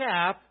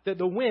chaff that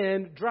the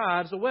wind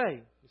drives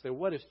away. You say,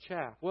 what is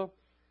chaff? Well,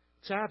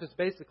 chaff is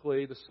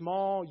basically the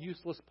small,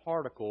 useless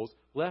particles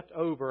left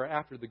over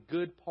after the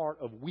good part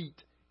of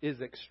wheat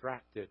is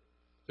extracted.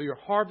 So you're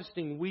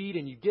harvesting wheat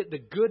and you get the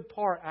good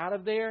part out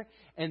of there,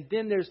 and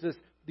then there's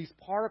these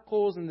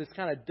particles and this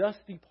kind of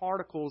dusty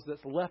particles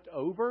that's left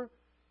over.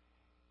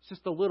 It's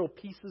just the little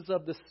pieces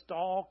of the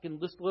stalk and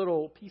just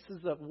little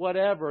pieces of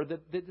whatever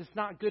that is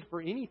not good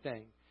for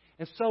anything.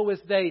 And so as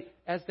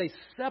they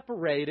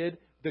separated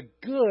the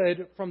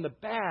good from the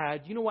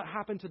bad, you know what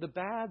happened to the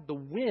bad? The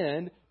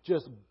wind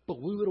just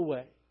blew it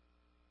away.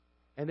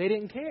 And they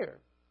didn't care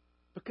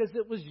because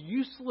it was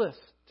useless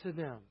to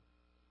them.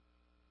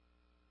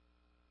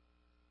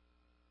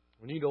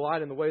 When you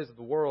delight in the ways of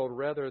the world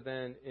rather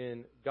than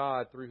in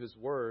God through His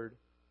Word,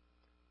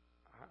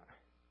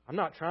 I'm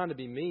not trying to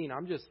be mean.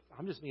 I'm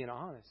just being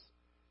honest.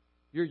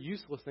 You're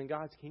useless in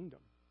God's kingdom.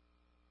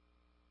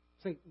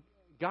 See,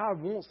 God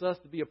wants us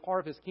to be a part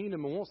of His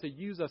kingdom and wants to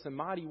use us in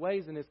mighty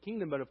ways in His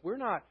kingdom. But if we're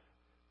not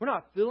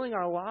filling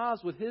our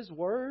lives with His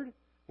Word,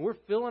 and we're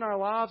filling our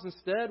lives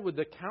instead with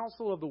the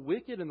counsel of the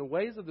wicked and the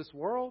ways of this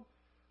world,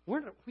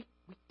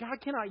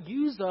 God cannot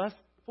use us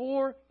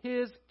for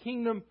His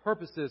kingdom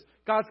purposes.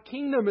 God's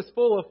kingdom is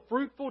full of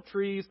fruitful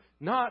trees,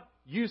 not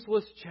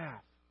useless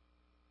chaff.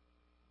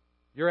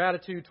 Your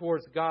attitude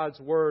towards God's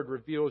Word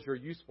reveals your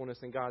usefulness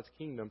in God's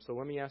kingdom. So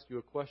let me ask you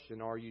a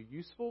question. Are you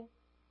useful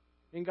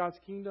in God's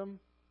kingdom,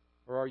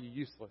 or are you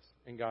useless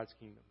in God's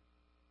kingdom?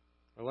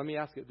 Or let me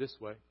ask it this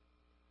way.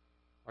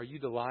 Are you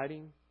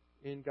delighting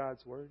in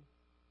God's Word?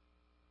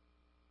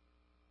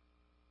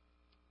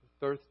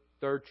 The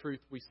third truth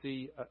we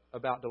see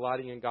about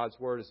delighting in God's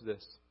Word is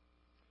this.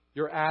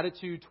 Your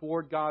attitude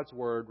toward God's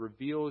Word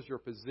reveals your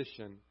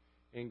position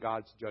in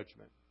God's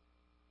judgment.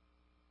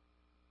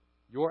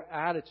 Your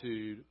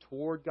attitude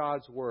toward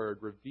God's Word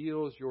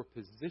reveals your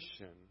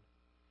position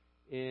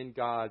in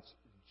God's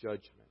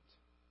judgment.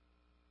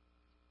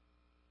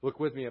 Look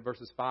with me at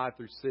verses 5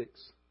 through 6.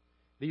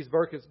 These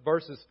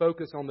verses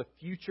focus on the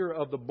future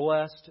of the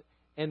blessed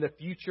and the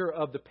future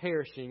of the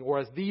perishing, or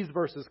as these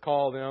verses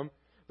call them,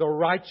 the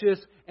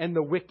righteous and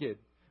the wicked.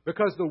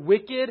 Because the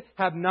wicked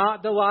have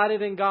not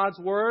delighted in God's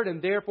Word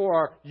and therefore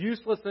are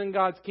useless in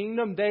God's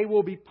kingdom, they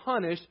will be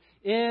punished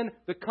in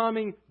the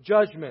coming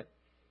judgment.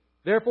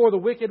 Therefore the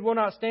wicked will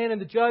not stand in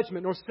the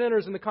judgment, nor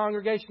sinners in the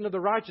congregation of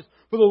the righteous.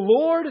 For the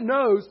Lord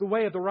knows the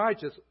way of the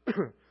righteous,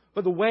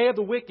 but the way of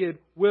the wicked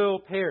will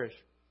perish.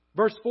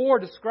 Verse 4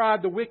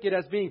 described the wicked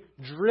as being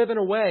driven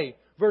away.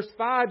 Verse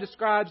 5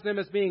 describes them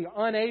as being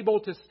unable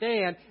to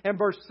stand. And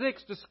verse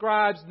 6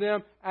 describes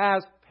them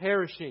as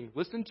perishing.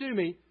 Listen to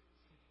me.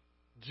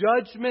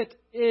 Judgment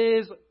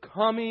is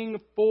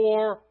coming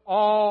for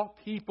all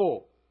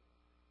people.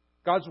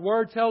 God's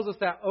Word tells us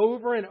that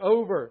over and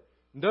over.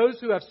 Those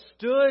who have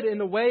stood in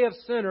the way of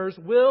sinners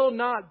will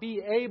not be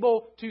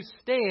able to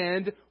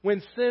stand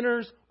when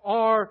sinners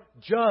are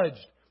judged.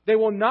 They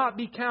will not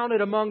be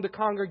counted among the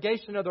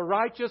congregation of the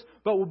righteous,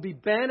 but will be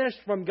banished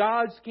from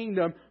God's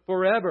kingdom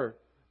forever.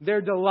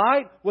 Their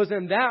delight was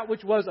in that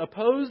which was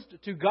opposed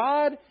to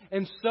God,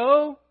 and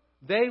so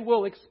they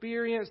will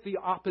experience the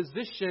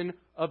opposition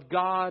of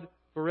God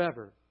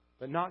forever.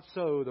 But not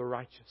so the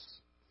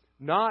righteous.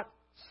 Not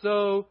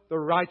so the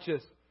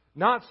righteous.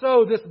 Not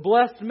so this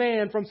blessed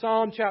man from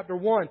Psalm chapter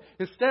 1.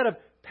 Instead of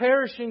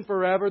perishing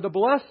forever, the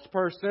blessed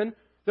person,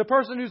 the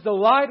person whose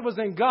delight was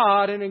in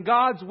God and in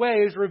God's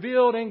ways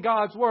revealed in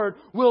God's Word,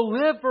 will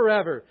live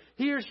forever.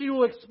 He or she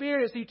will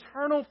experience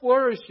eternal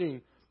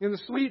flourishing in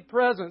the sweet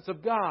presence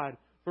of God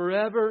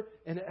forever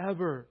and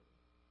ever.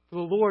 For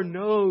the Lord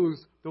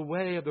knows the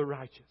way of the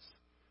righteous,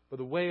 but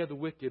the way of the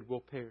wicked will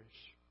perish.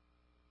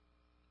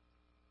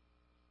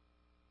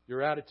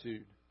 Your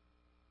attitude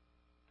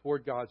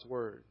toward God's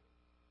Word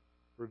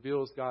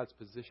reveals God's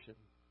position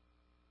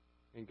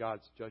in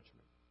God's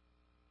judgment.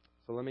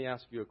 So let me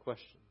ask you a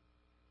question.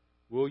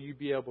 Will you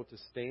be able to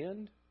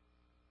stand,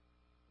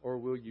 or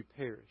will you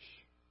perish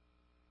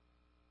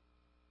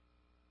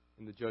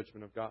in the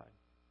judgment of God?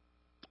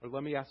 Or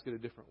let me ask it a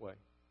different way.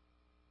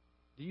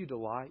 Do you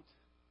delight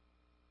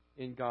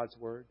in God's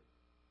Word?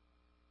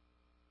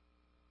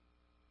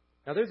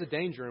 Now there's a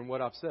danger in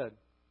what I've said.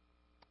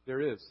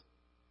 There is.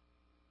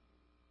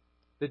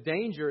 The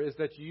danger is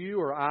that you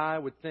or I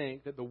would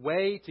think that the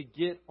way to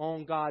get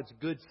on God's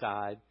good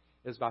side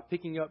is by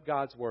picking up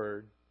God's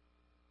Word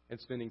and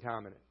spending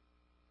time in it.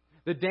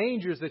 The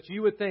danger is that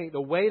you would think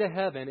the way to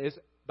heaven is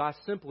by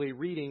simply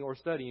reading or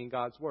studying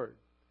God's Word.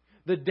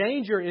 The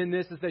danger in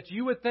this is that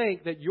you would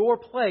think that your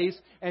place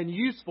and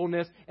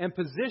usefulness and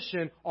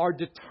position are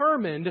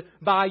determined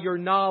by your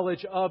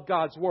knowledge of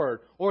God's Word,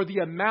 or the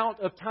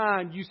amount of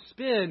time you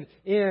spend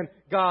in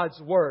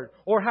God's Word,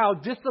 or how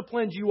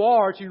disciplined you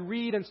are to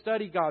read and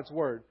study God's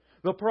Word.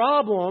 The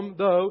problem,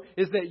 though,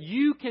 is that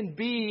you can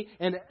be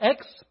an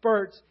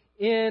expert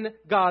in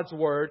God's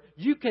Word.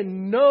 You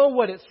can know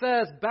what it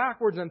says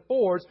backwards and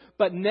forwards,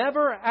 but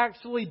never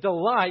actually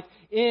delight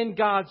in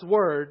God's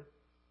Word.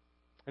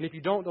 And if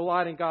you don't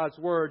delight in God's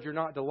Word, you're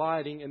not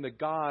delighting in the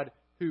God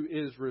who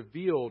is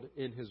revealed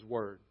in His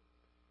Word.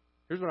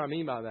 Here's what I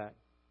mean by that.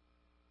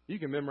 You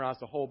can memorize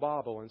the whole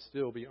Bible and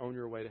still be on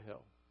your way to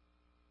hell.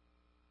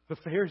 The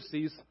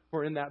Pharisees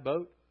were in that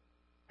boat.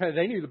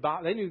 They knew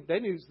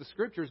the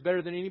Scriptures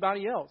better than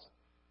anybody else.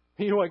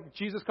 You know what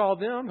Jesus called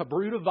them? A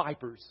brood of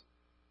vipers.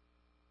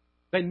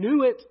 They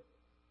knew it,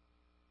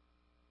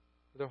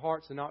 but their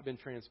hearts had not been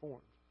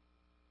transformed.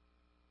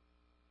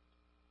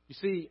 You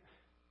see,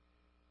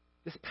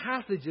 this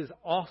passage is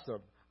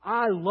awesome.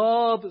 I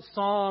love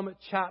Psalm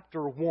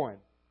chapter 1.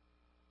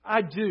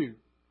 I do.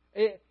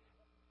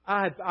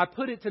 I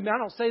put it to, I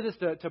don't say this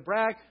to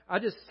brag. I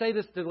just say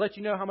this to let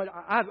you know how much.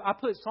 I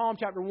put Psalm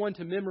chapter 1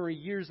 to memory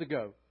years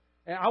ago.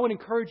 And I would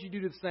encourage you to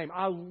do the same.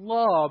 I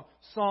love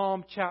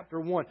Psalm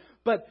chapter 1.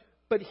 But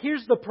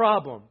here's the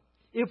problem.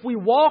 If we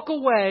walk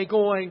away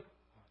going,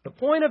 the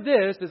point of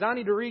this is I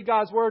need to read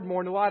God's Word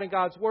more and delight in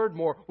God's Word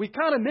more, we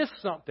kind of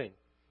missed something.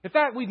 In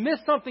fact, we've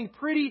missed something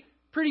pretty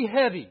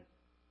heavy.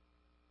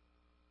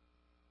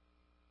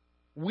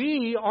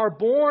 We are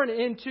born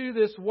into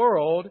this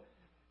world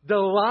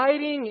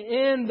delighting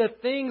in the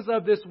things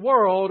of this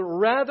world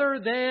rather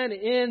than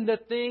in the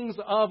things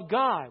of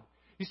God.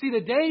 You see,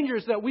 the danger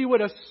is that we would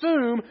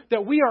assume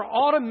that we are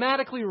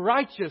automatically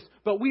righteous,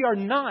 but we are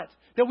not.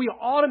 That we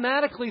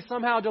automatically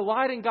somehow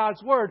delight in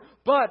God's Word,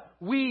 but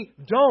we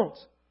don't.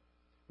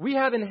 We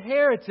have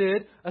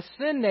inherited a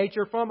sin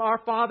nature from our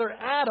father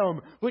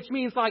Adam, which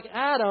means like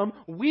Adam,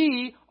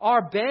 we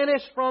are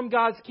banished from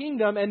God's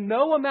kingdom, and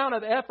no amount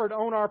of effort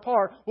on our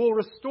part will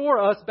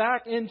restore us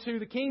back into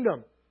the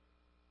kingdom.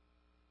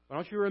 Why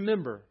don't you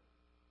remember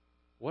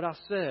what I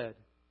said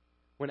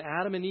when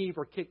Adam and Eve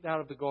were kicked out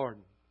of the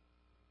garden?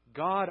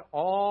 God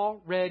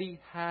already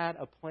had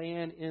a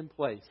plan in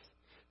place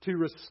to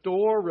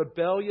restore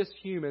rebellious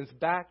humans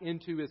back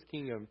into His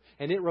kingdom.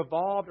 And it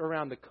revolved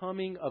around the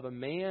coming of a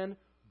man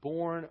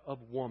born of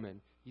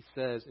woman, He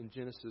says in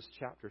Genesis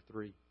chapter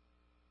 3.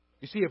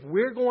 You see, if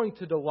we're going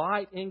to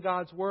delight in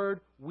God's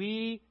Word,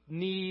 we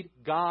need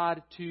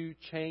God to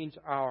change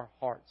our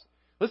hearts.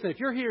 Listen, if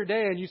you're here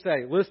today and you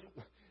say, listen,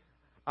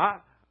 I'm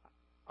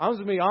just going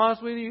to be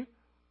honest with you.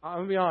 I'm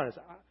going to be honest.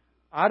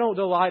 I don't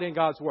delight in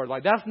God's Word.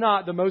 Like, that's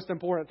not the most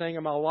important thing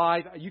in my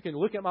life. You can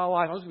look at my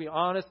life. I'm just going to be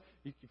honest.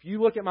 If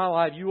you look at my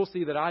life, you will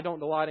see that I don't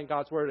delight in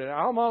God's Word. And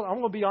I'm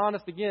going to be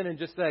honest again and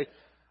just say,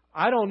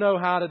 I don't know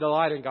how to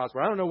delight in God's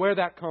Word. I don't know where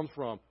that comes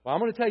from. Well,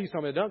 I'm going to tell you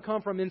something. It doesn't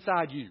come from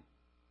inside you.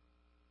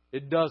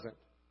 It doesn't.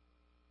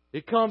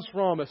 It comes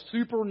from a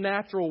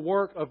supernatural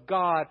work of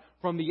God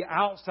from the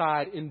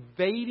outside,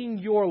 invading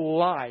your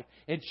life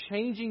and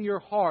changing your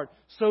heart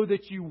so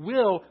that you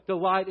will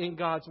delight in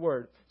God's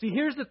Word. See,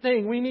 here's the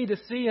thing we need to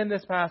see in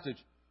this passage.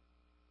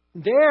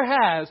 There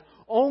has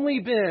only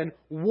been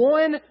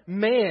one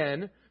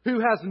man who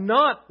has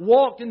not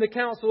walked in the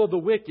counsel of the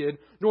wicked,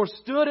 nor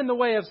stood in the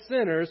way of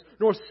sinners,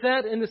 nor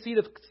sat in the seat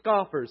of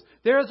scoffers.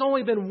 There has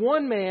only been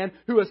one man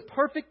who has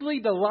perfectly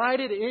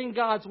delighted in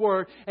God's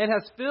Word and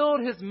has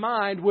filled his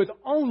mind with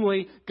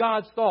only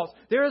God's thoughts.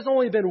 There has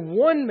only been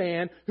one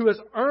man who has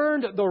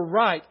earned the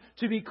right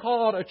to be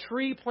called a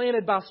tree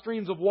planted by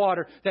streams of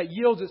water that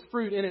yields its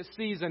fruit in its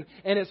season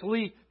and its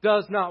leaf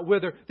does not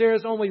wither. There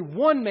is only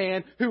one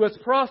man who has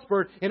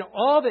prospered in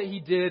all that he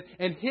did,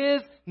 and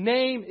his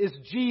name is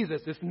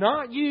Jesus. It's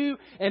not you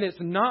and it's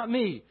not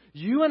me.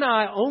 You and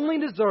I only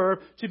deserve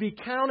to be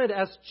counted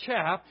as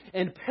chaff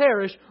and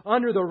perish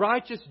under the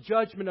righteous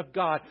judgment of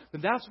God.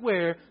 And that's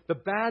where the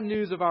bad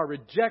news of our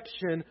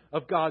rejection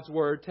of God's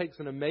Word takes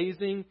an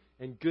amazing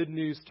and good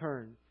news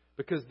turn.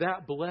 Because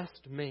that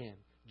blessed man,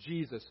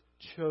 Jesus,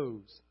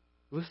 chose,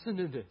 listen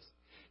to this,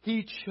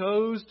 He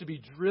chose to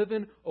be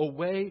driven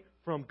away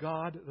from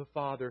God the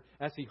Father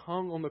as He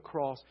hung on the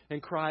cross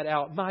and cried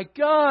out, my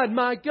God,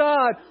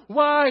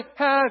 why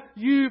have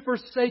you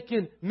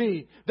forsaken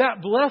me?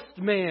 That blessed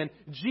man,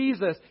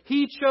 Jesus,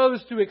 He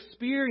chose to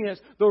experience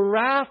the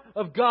wrath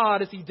of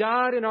God as He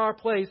died in our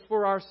place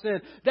for our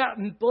sin. That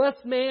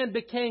blessed man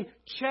became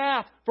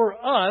chaff for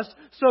us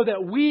so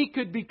that we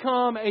could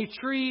become a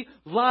tree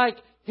like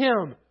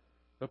Him.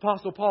 The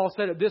Apostle Paul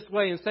said it this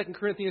way in 2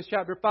 Corinthians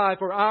chapter 5,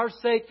 for our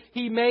sake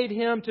He made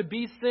Him to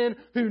be sin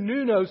who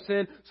knew no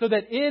sin, so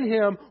that in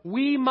Him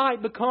we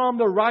might become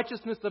the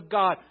righteousness of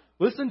God.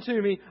 Listen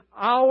to me.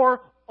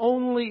 Our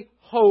only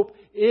hope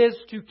is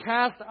to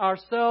cast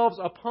ourselves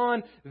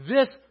upon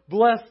this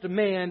blessed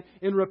man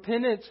in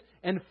repentance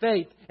and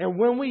faith. And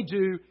when we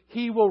do,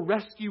 He will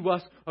rescue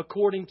us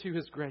according to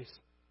His grace.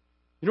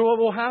 You know what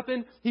will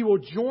happen? He will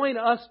join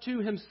us to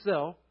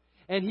Himself,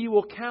 and He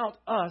will count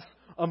us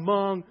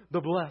among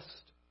the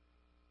blessed.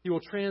 He will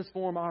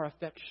transform our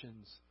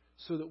affections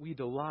so that we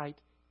delight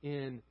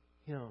in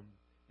Him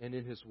and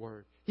in His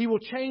Word. He will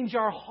change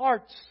our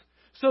hearts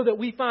so that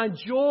we find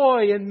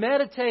joy in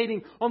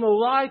meditating on the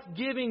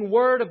life-giving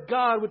Word of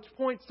God, which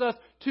points us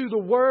to the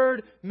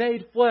Word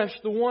made flesh,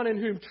 the one in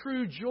whom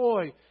true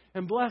joy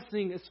and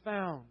blessing is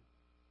found.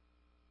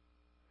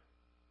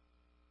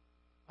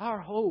 Our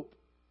hope,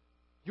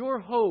 your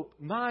hope,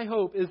 my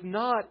hope, is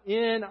not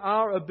in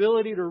our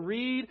ability to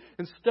read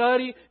and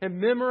study and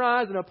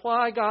memorize and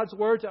apply God's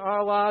Word to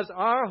our lives.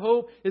 Our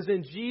hope is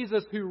in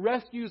Jesus, who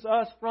rescues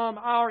us from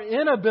our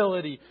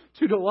inability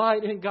to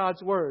delight in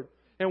God's Word.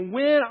 And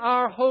when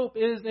our hope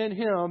is in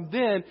Him,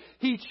 then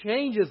He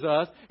changes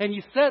us and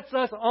He sets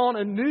us on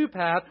a new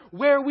path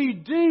where we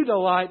do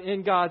delight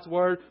in God's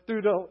Word,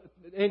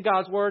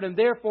 and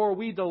therefore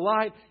we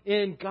delight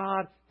in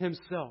God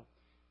Himself.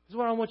 This is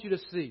what I want you to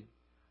see.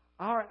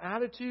 Our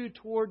attitude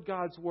toward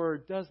God's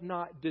Word does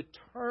not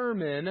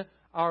determine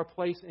our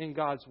place in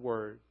God's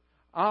Word,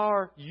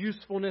 our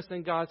usefulness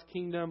in God's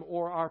kingdom,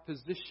 or our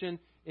position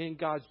in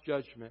God's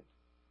judgment.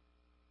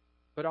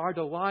 But our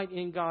delight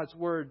in God's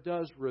Word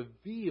does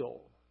reveal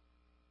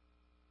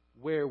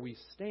where we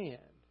stand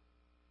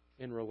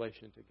in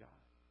relation to God.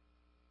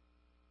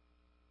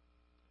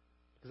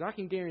 Because I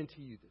can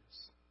guarantee you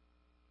this.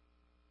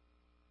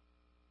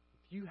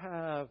 If you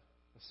have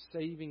a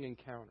saving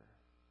encounter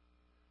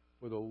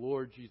with the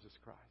Lord Jesus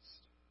Christ,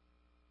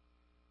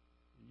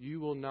 you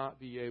will not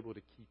be able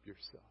to keep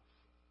yourself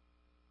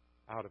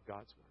out of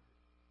God's Word.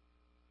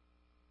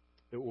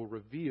 It will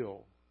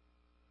reveal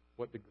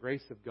what the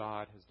grace of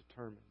God has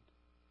determined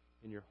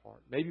in your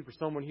heart. Maybe for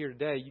someone here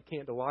today, you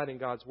can't delight in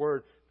God's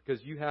Word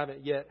because you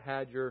haven't yet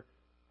had your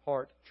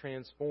heart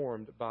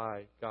transformed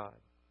by God.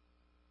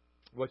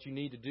 What you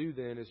need to do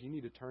then is you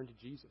need to turn to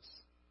Jesus.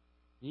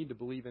 You need to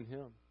believe in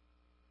Him.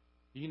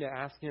 You need to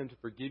ask Him to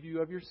forgive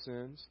you of your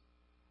sins.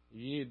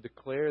 You need to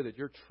declare that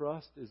your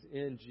trust is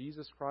in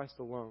Jesus Christ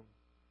alone,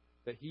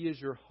 that He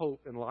is your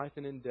hope in life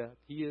and in death.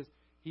 He is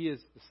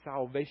the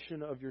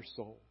salvation of your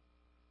soul.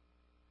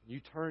 You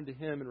turn to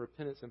Him in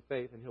repentance and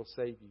faith, and He'll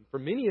save you. For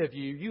many of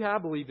you, you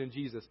have believed in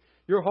Jesus.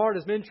 Your heart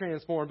has been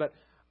transformed, but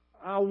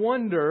I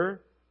wonder,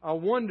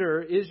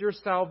 is your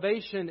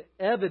salvation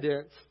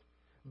evidenced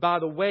by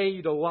the way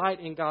you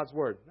delight in God's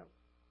Word? Now,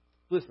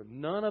 listen,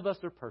 none of us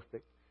are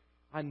perfect.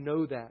 I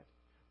know that.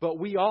 But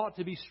we ought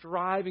to be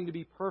striving to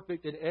be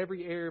perfect in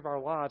every area of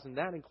our lives, and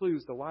that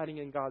includes delighting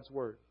in God's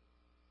Word.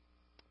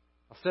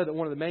 I said that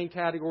one of the main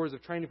categories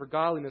of training for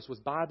godliness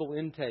was Bible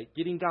intake,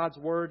 getting God's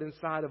Word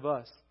inside of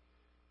us.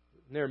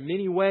 And there are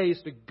many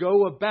ways to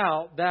go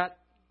about that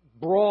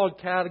broad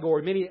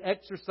category, many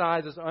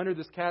exercises under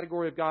this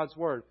category of God's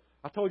Word.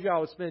 I told you I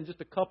would spend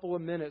just a couple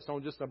of minutes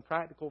on just some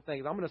practical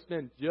things. I'm going to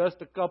spend just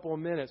a couple of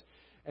minutes,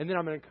 and then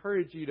I'm going to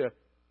encourage you to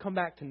come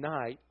back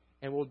tonight,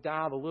 and we'll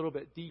dive a little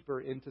bit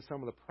deeper into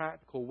some of the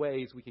practical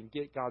ways we can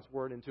get God's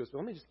Word into us. But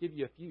let me just give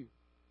you a few.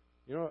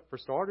 You know, for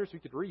starters, we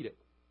could read it.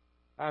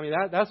 I mean,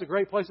 that's a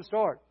great place to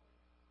start.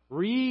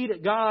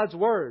 Read God's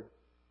Word.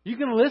 You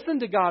can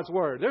listen to God's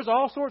Word. There's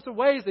all sorts of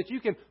ways that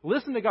you can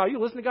listen to God. You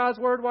listen to God's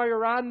Word while you're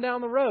riding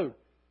down the road.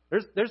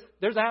 There's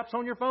apps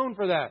on your phone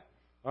for that.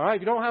 All right,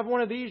 if you don't have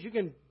one of these, you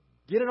can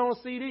get it on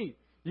a CD.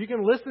 You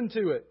can listen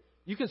to it.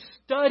 You can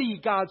study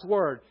God's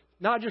Word.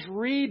 Not just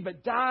read,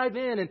 but dive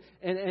in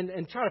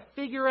and try to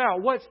figure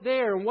out what's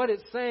there and what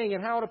it's saying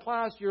and how it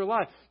applies to your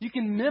life. You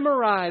can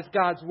memorize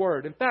God's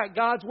Word. In fact,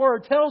 God's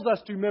Word tells us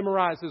to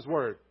memorize His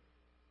Word.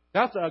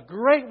 That's a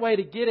great way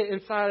to get it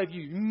inside of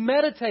you.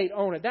 Meditate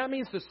on it. That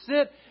means to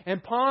sit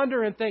and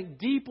ponder and think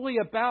deeply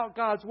about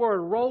God's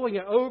Word, rolling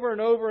it over and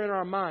over in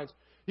our minds.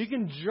 You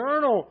can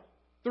journal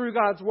through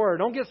God's Word.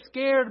 Don't get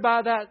scared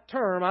by that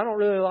term. I don't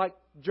really like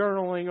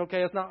journaling,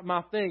 okay? It's not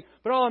my thing.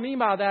 But all I mean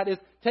by that is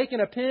taking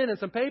a pen and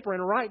some paper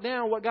and write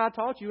down what God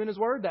taught you in His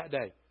Word that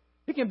day.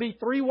 It can be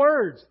 3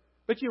 words,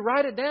 but you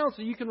write it down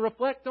so you can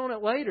reflect on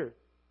it later.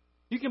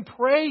 You can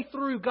pray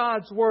through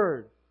God's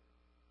Word.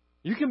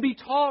 You can be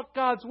taught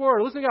God's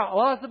Word. Listen, got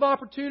lots of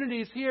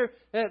opportunities here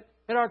at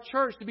our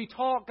church to be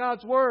taught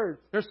God's Word.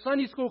 There's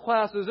Sunday school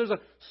classes. There's a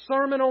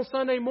sermon on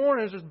Sunday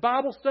mornings. There's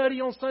Bible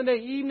study on Sunday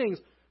evenings.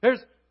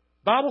 There's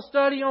Bible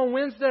study on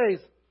Wednesdays.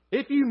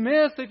 If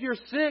you're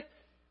sick,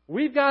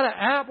 we've got an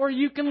app where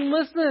you can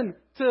listen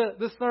to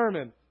the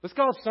sermon. It's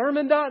called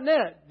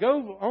sermon.net.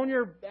 Go on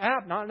your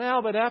app, not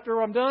now, but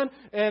after I'm done,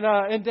 and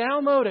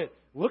download it.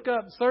 Look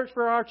up, search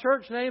for our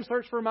church name,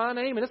 search for my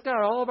name, and it's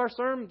got all of our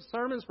sermons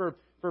for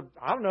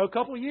I don't know, a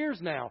couple of years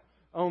now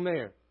on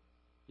there.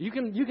 You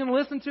can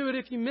listen to it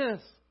if you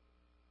miss.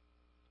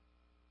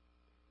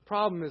 The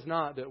problem is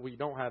not that we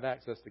don't have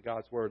access to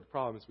God's Word. The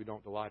problem is we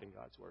don't delight in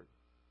God's Word.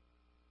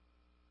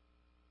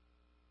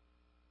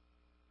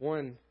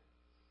 One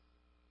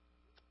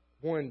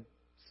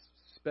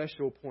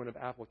special point of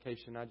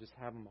application I just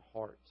have in my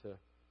heart to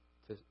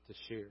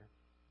share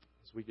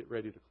as we get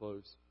ready to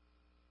close.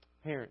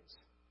 Parents,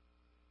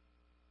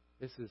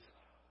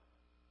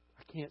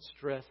 I can't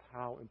stress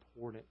how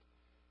important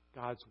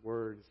God's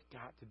Word has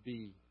got to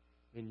be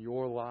in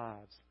your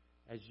lives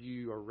as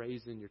you are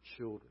raising your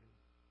children.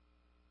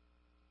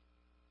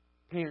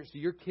 Parents, do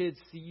your kids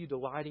see you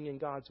delighting in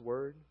God's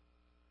Word?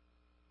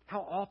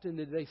 How often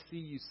do they see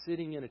you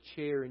sitting in a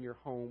chair in your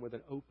home with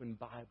an open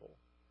Bible?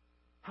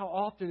 How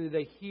often do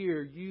they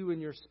hear you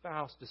and your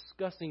spouse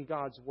discussing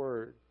God's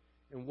Word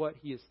and what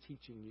He is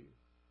teaching you?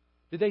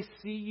 Do they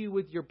see you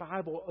with your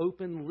Bible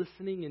open,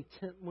 listening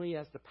intently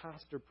as the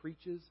pastor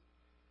preaches?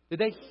 Do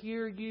they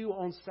hear you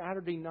on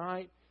Saturday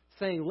night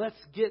saying, let's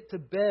get to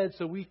bed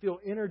so we feel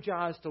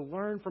energized to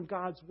learn from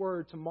God's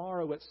Word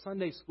tomorrow at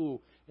Sunday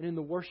school and in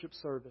the worship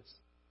service?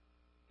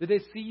 Do they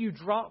see you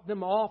drop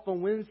them off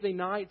on Wednesday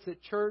nights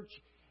at church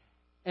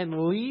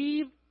and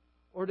leave?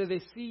 Or do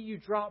they see you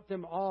drop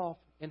them off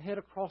and head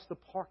across the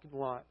parking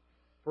lot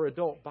for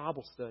adult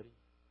Bible study?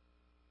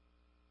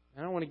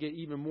 And I want to get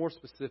even more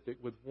specific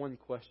with one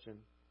question,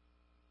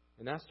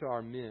 and that's to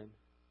our men.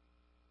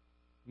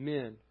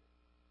 Men,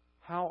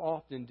 how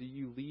often do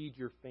you lead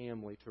your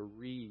family to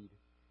read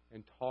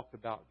and talk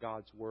about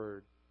God's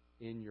Word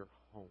in your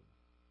home?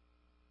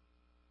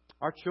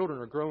 Our children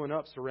are growing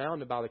up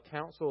surrounded by the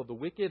counsel of the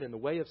wicked and the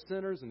way of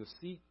sinners and the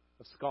seat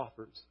of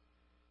scoffers.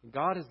 And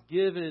God has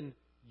given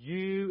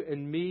you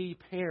and me,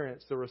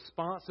 parents, the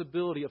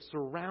responsibility of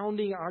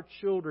surrounding our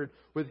children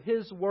with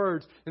His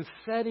words and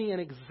setting an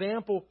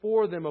example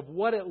for them of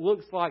what it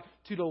looks like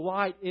to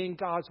delight in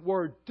God's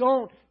Word.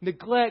 Don't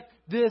neglect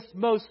this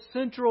most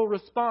central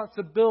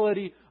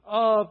responsibility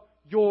of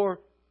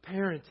your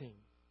parenting.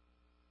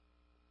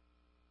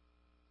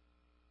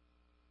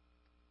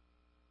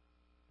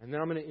 And then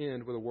I'm going to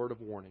end with a word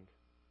of warning.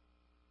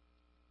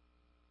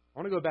 I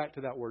want to go back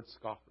to that word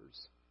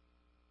scoffers.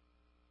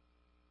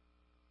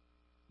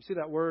 You see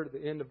that word at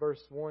the end of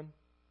verse 1?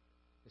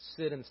 They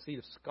sit in the seat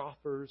of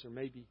scoffers, or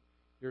maybe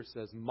yours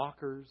says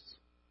mockers.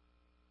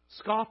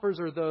 Scoffers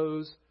are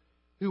those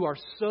who are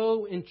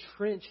so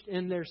entrenched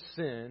in their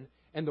sin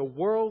and the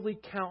worldly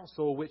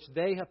counsel which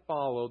they have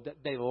followed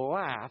that they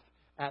laugh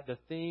at the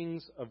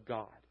things of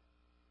God.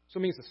 So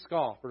it means to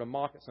scoff or to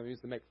mock at something. It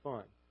means to make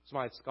fun.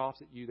 Somebody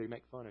scoffs at you, they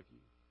make fun of you.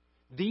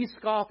 These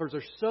scoffers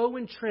are so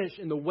entrenched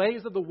in the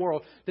ways of the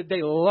world that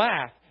they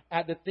laugh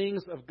at the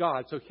things of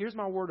God. So here's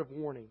my word of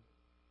warning.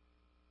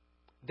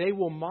 They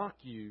will mock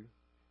you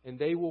and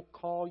they will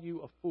call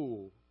you a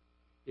fool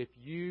if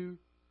you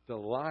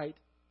delight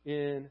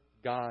in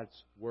God's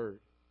Word.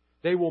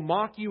 They will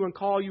mock you and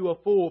call you a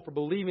fool for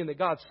believing that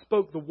God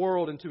spoke the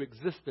world into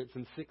existence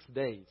in 6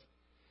 days.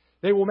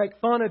 They will make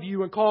fun of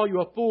you and call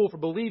you a fool for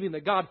believing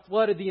that God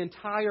flooded the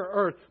entire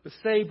earth but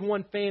saved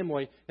one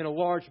family in a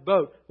large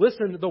boat.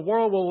 Listen, the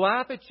world will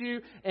laugh at you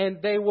and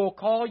they will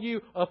call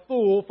you a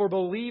fool for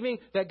believing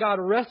that God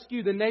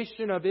rescued the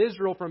nation of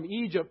Israel from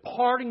Egypt,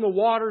 parting the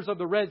waters of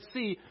the Red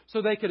Sea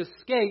so they could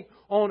escape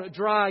on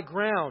dry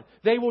ground.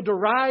 They will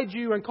deride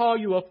you and call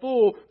you a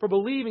fool for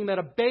believing that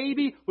a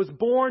baby was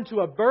born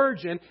to a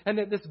virgin and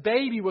that this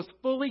baby was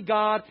fully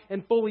God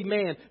and fully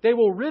man. They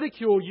will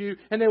ridicule you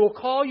and they will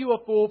call you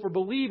a fool for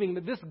believing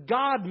that this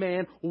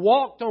God-man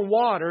walked on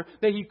water,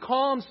 that He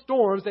calmed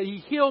storms, that He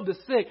healed the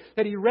sick,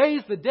 that He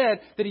raised the dead,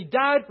 that He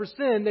died for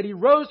sin, that He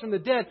rose from the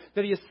dead,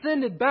 that He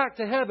ascended back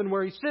to heaven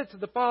where He sits at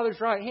the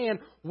Father's right hand,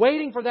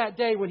 waiting for that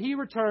day when He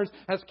returns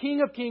as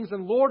King of kings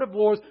and Lord of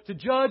lords to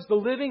judge the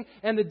living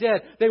and the dead.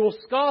 They will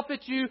scoff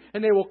at you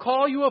and they will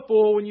call you a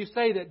fool when you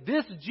say that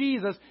this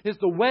Jesus is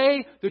the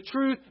way, the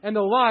truth, and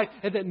the life,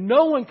 and that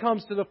no one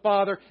comes to the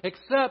Father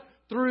except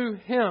through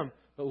Him.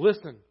 But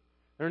listen,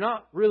 they're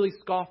not really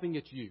scoffing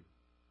at you.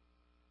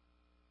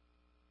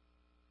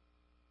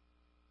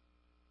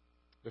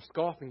 They're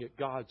scoffing at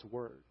God's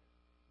Word.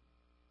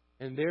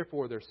 And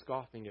therefore they're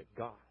scoffing at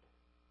God.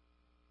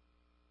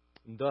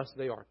 And thus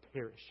they are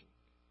perishing.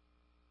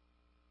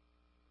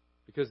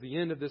 Because the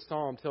end of this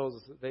psalm tells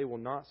us that they will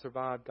not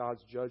survive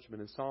God's judgment.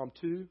 And Psalm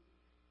 2,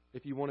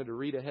 if you wanted to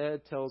read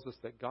ahead, tells us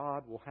that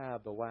God will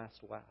have the last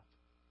laugh.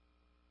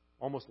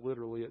 Almost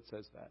literally it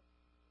says that.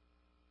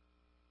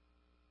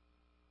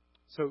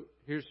 So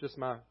here's just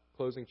my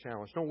closing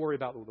challenge. Don't worry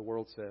about what the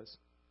world says.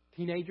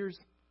 Teenagers,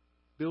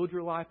 build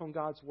your life on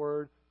God's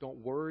Word. Don't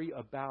worry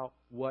about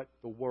what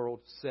the world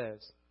says.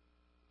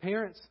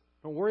 Parents,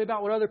 don't worry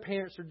about what other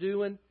parents are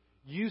doing.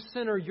 You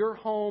center your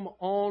home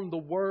on the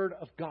Word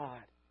of God.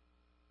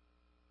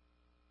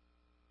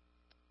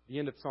 The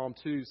end of Psalm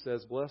 2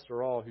 says, blessed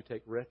are all who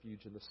take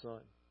refuge in the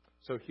Son.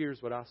 So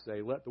here's what I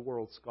say. Let the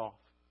world scoff.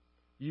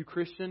 You,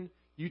 Christian,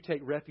 you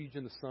take refuge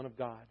in the Son of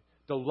God,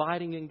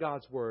 delighting in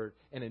God's Word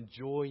and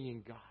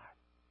enjoying God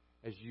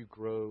as you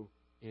grow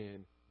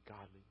in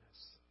godliness.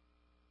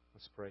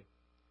 Let's pray.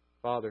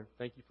 Father,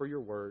 thank you for your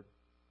Word.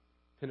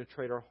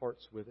 Penetrate our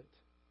hearts with it.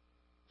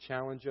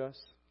 Challenge us,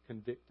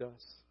 convict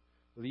us,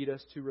 lead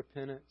us to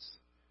repentance,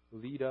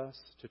 lead us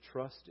to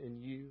trust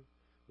in you,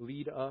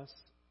 lead us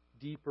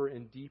deeper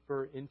and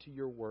deeper into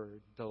your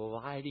word,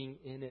 delighting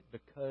in it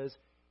because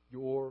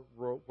your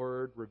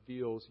word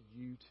reveals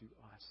you to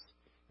us.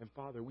 And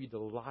Father, we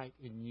delight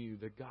in you,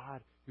 the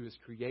God who has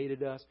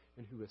created us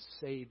and who has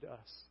saved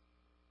us.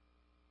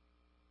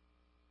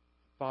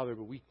 Father,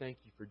 but we thank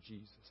you for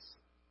Jesus,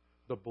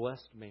 the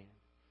blessed man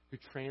who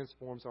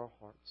transforms our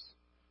hearts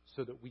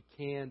so that we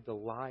can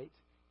delight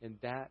in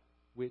that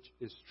which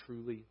is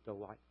truly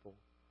delightful.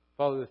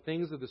 Father, the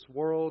things of this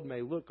world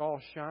may look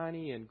all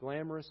shiny and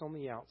glamorous on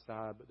the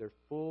outside, but they're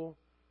full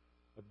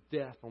of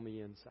death on the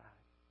inside.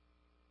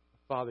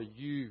 Father,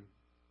 you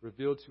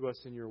revealed to us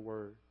in your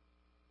word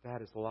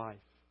that is life,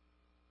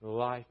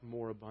 life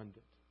more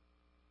abundant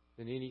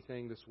than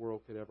anything this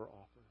world could ever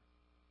offer.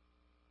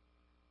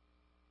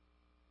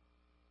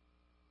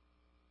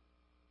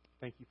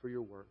 Thank you for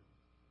your word.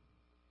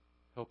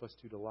 Help us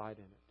to delight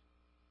in it.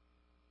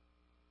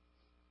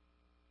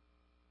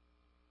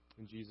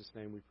 In Jesus'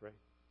 name we pray.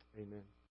 Amen.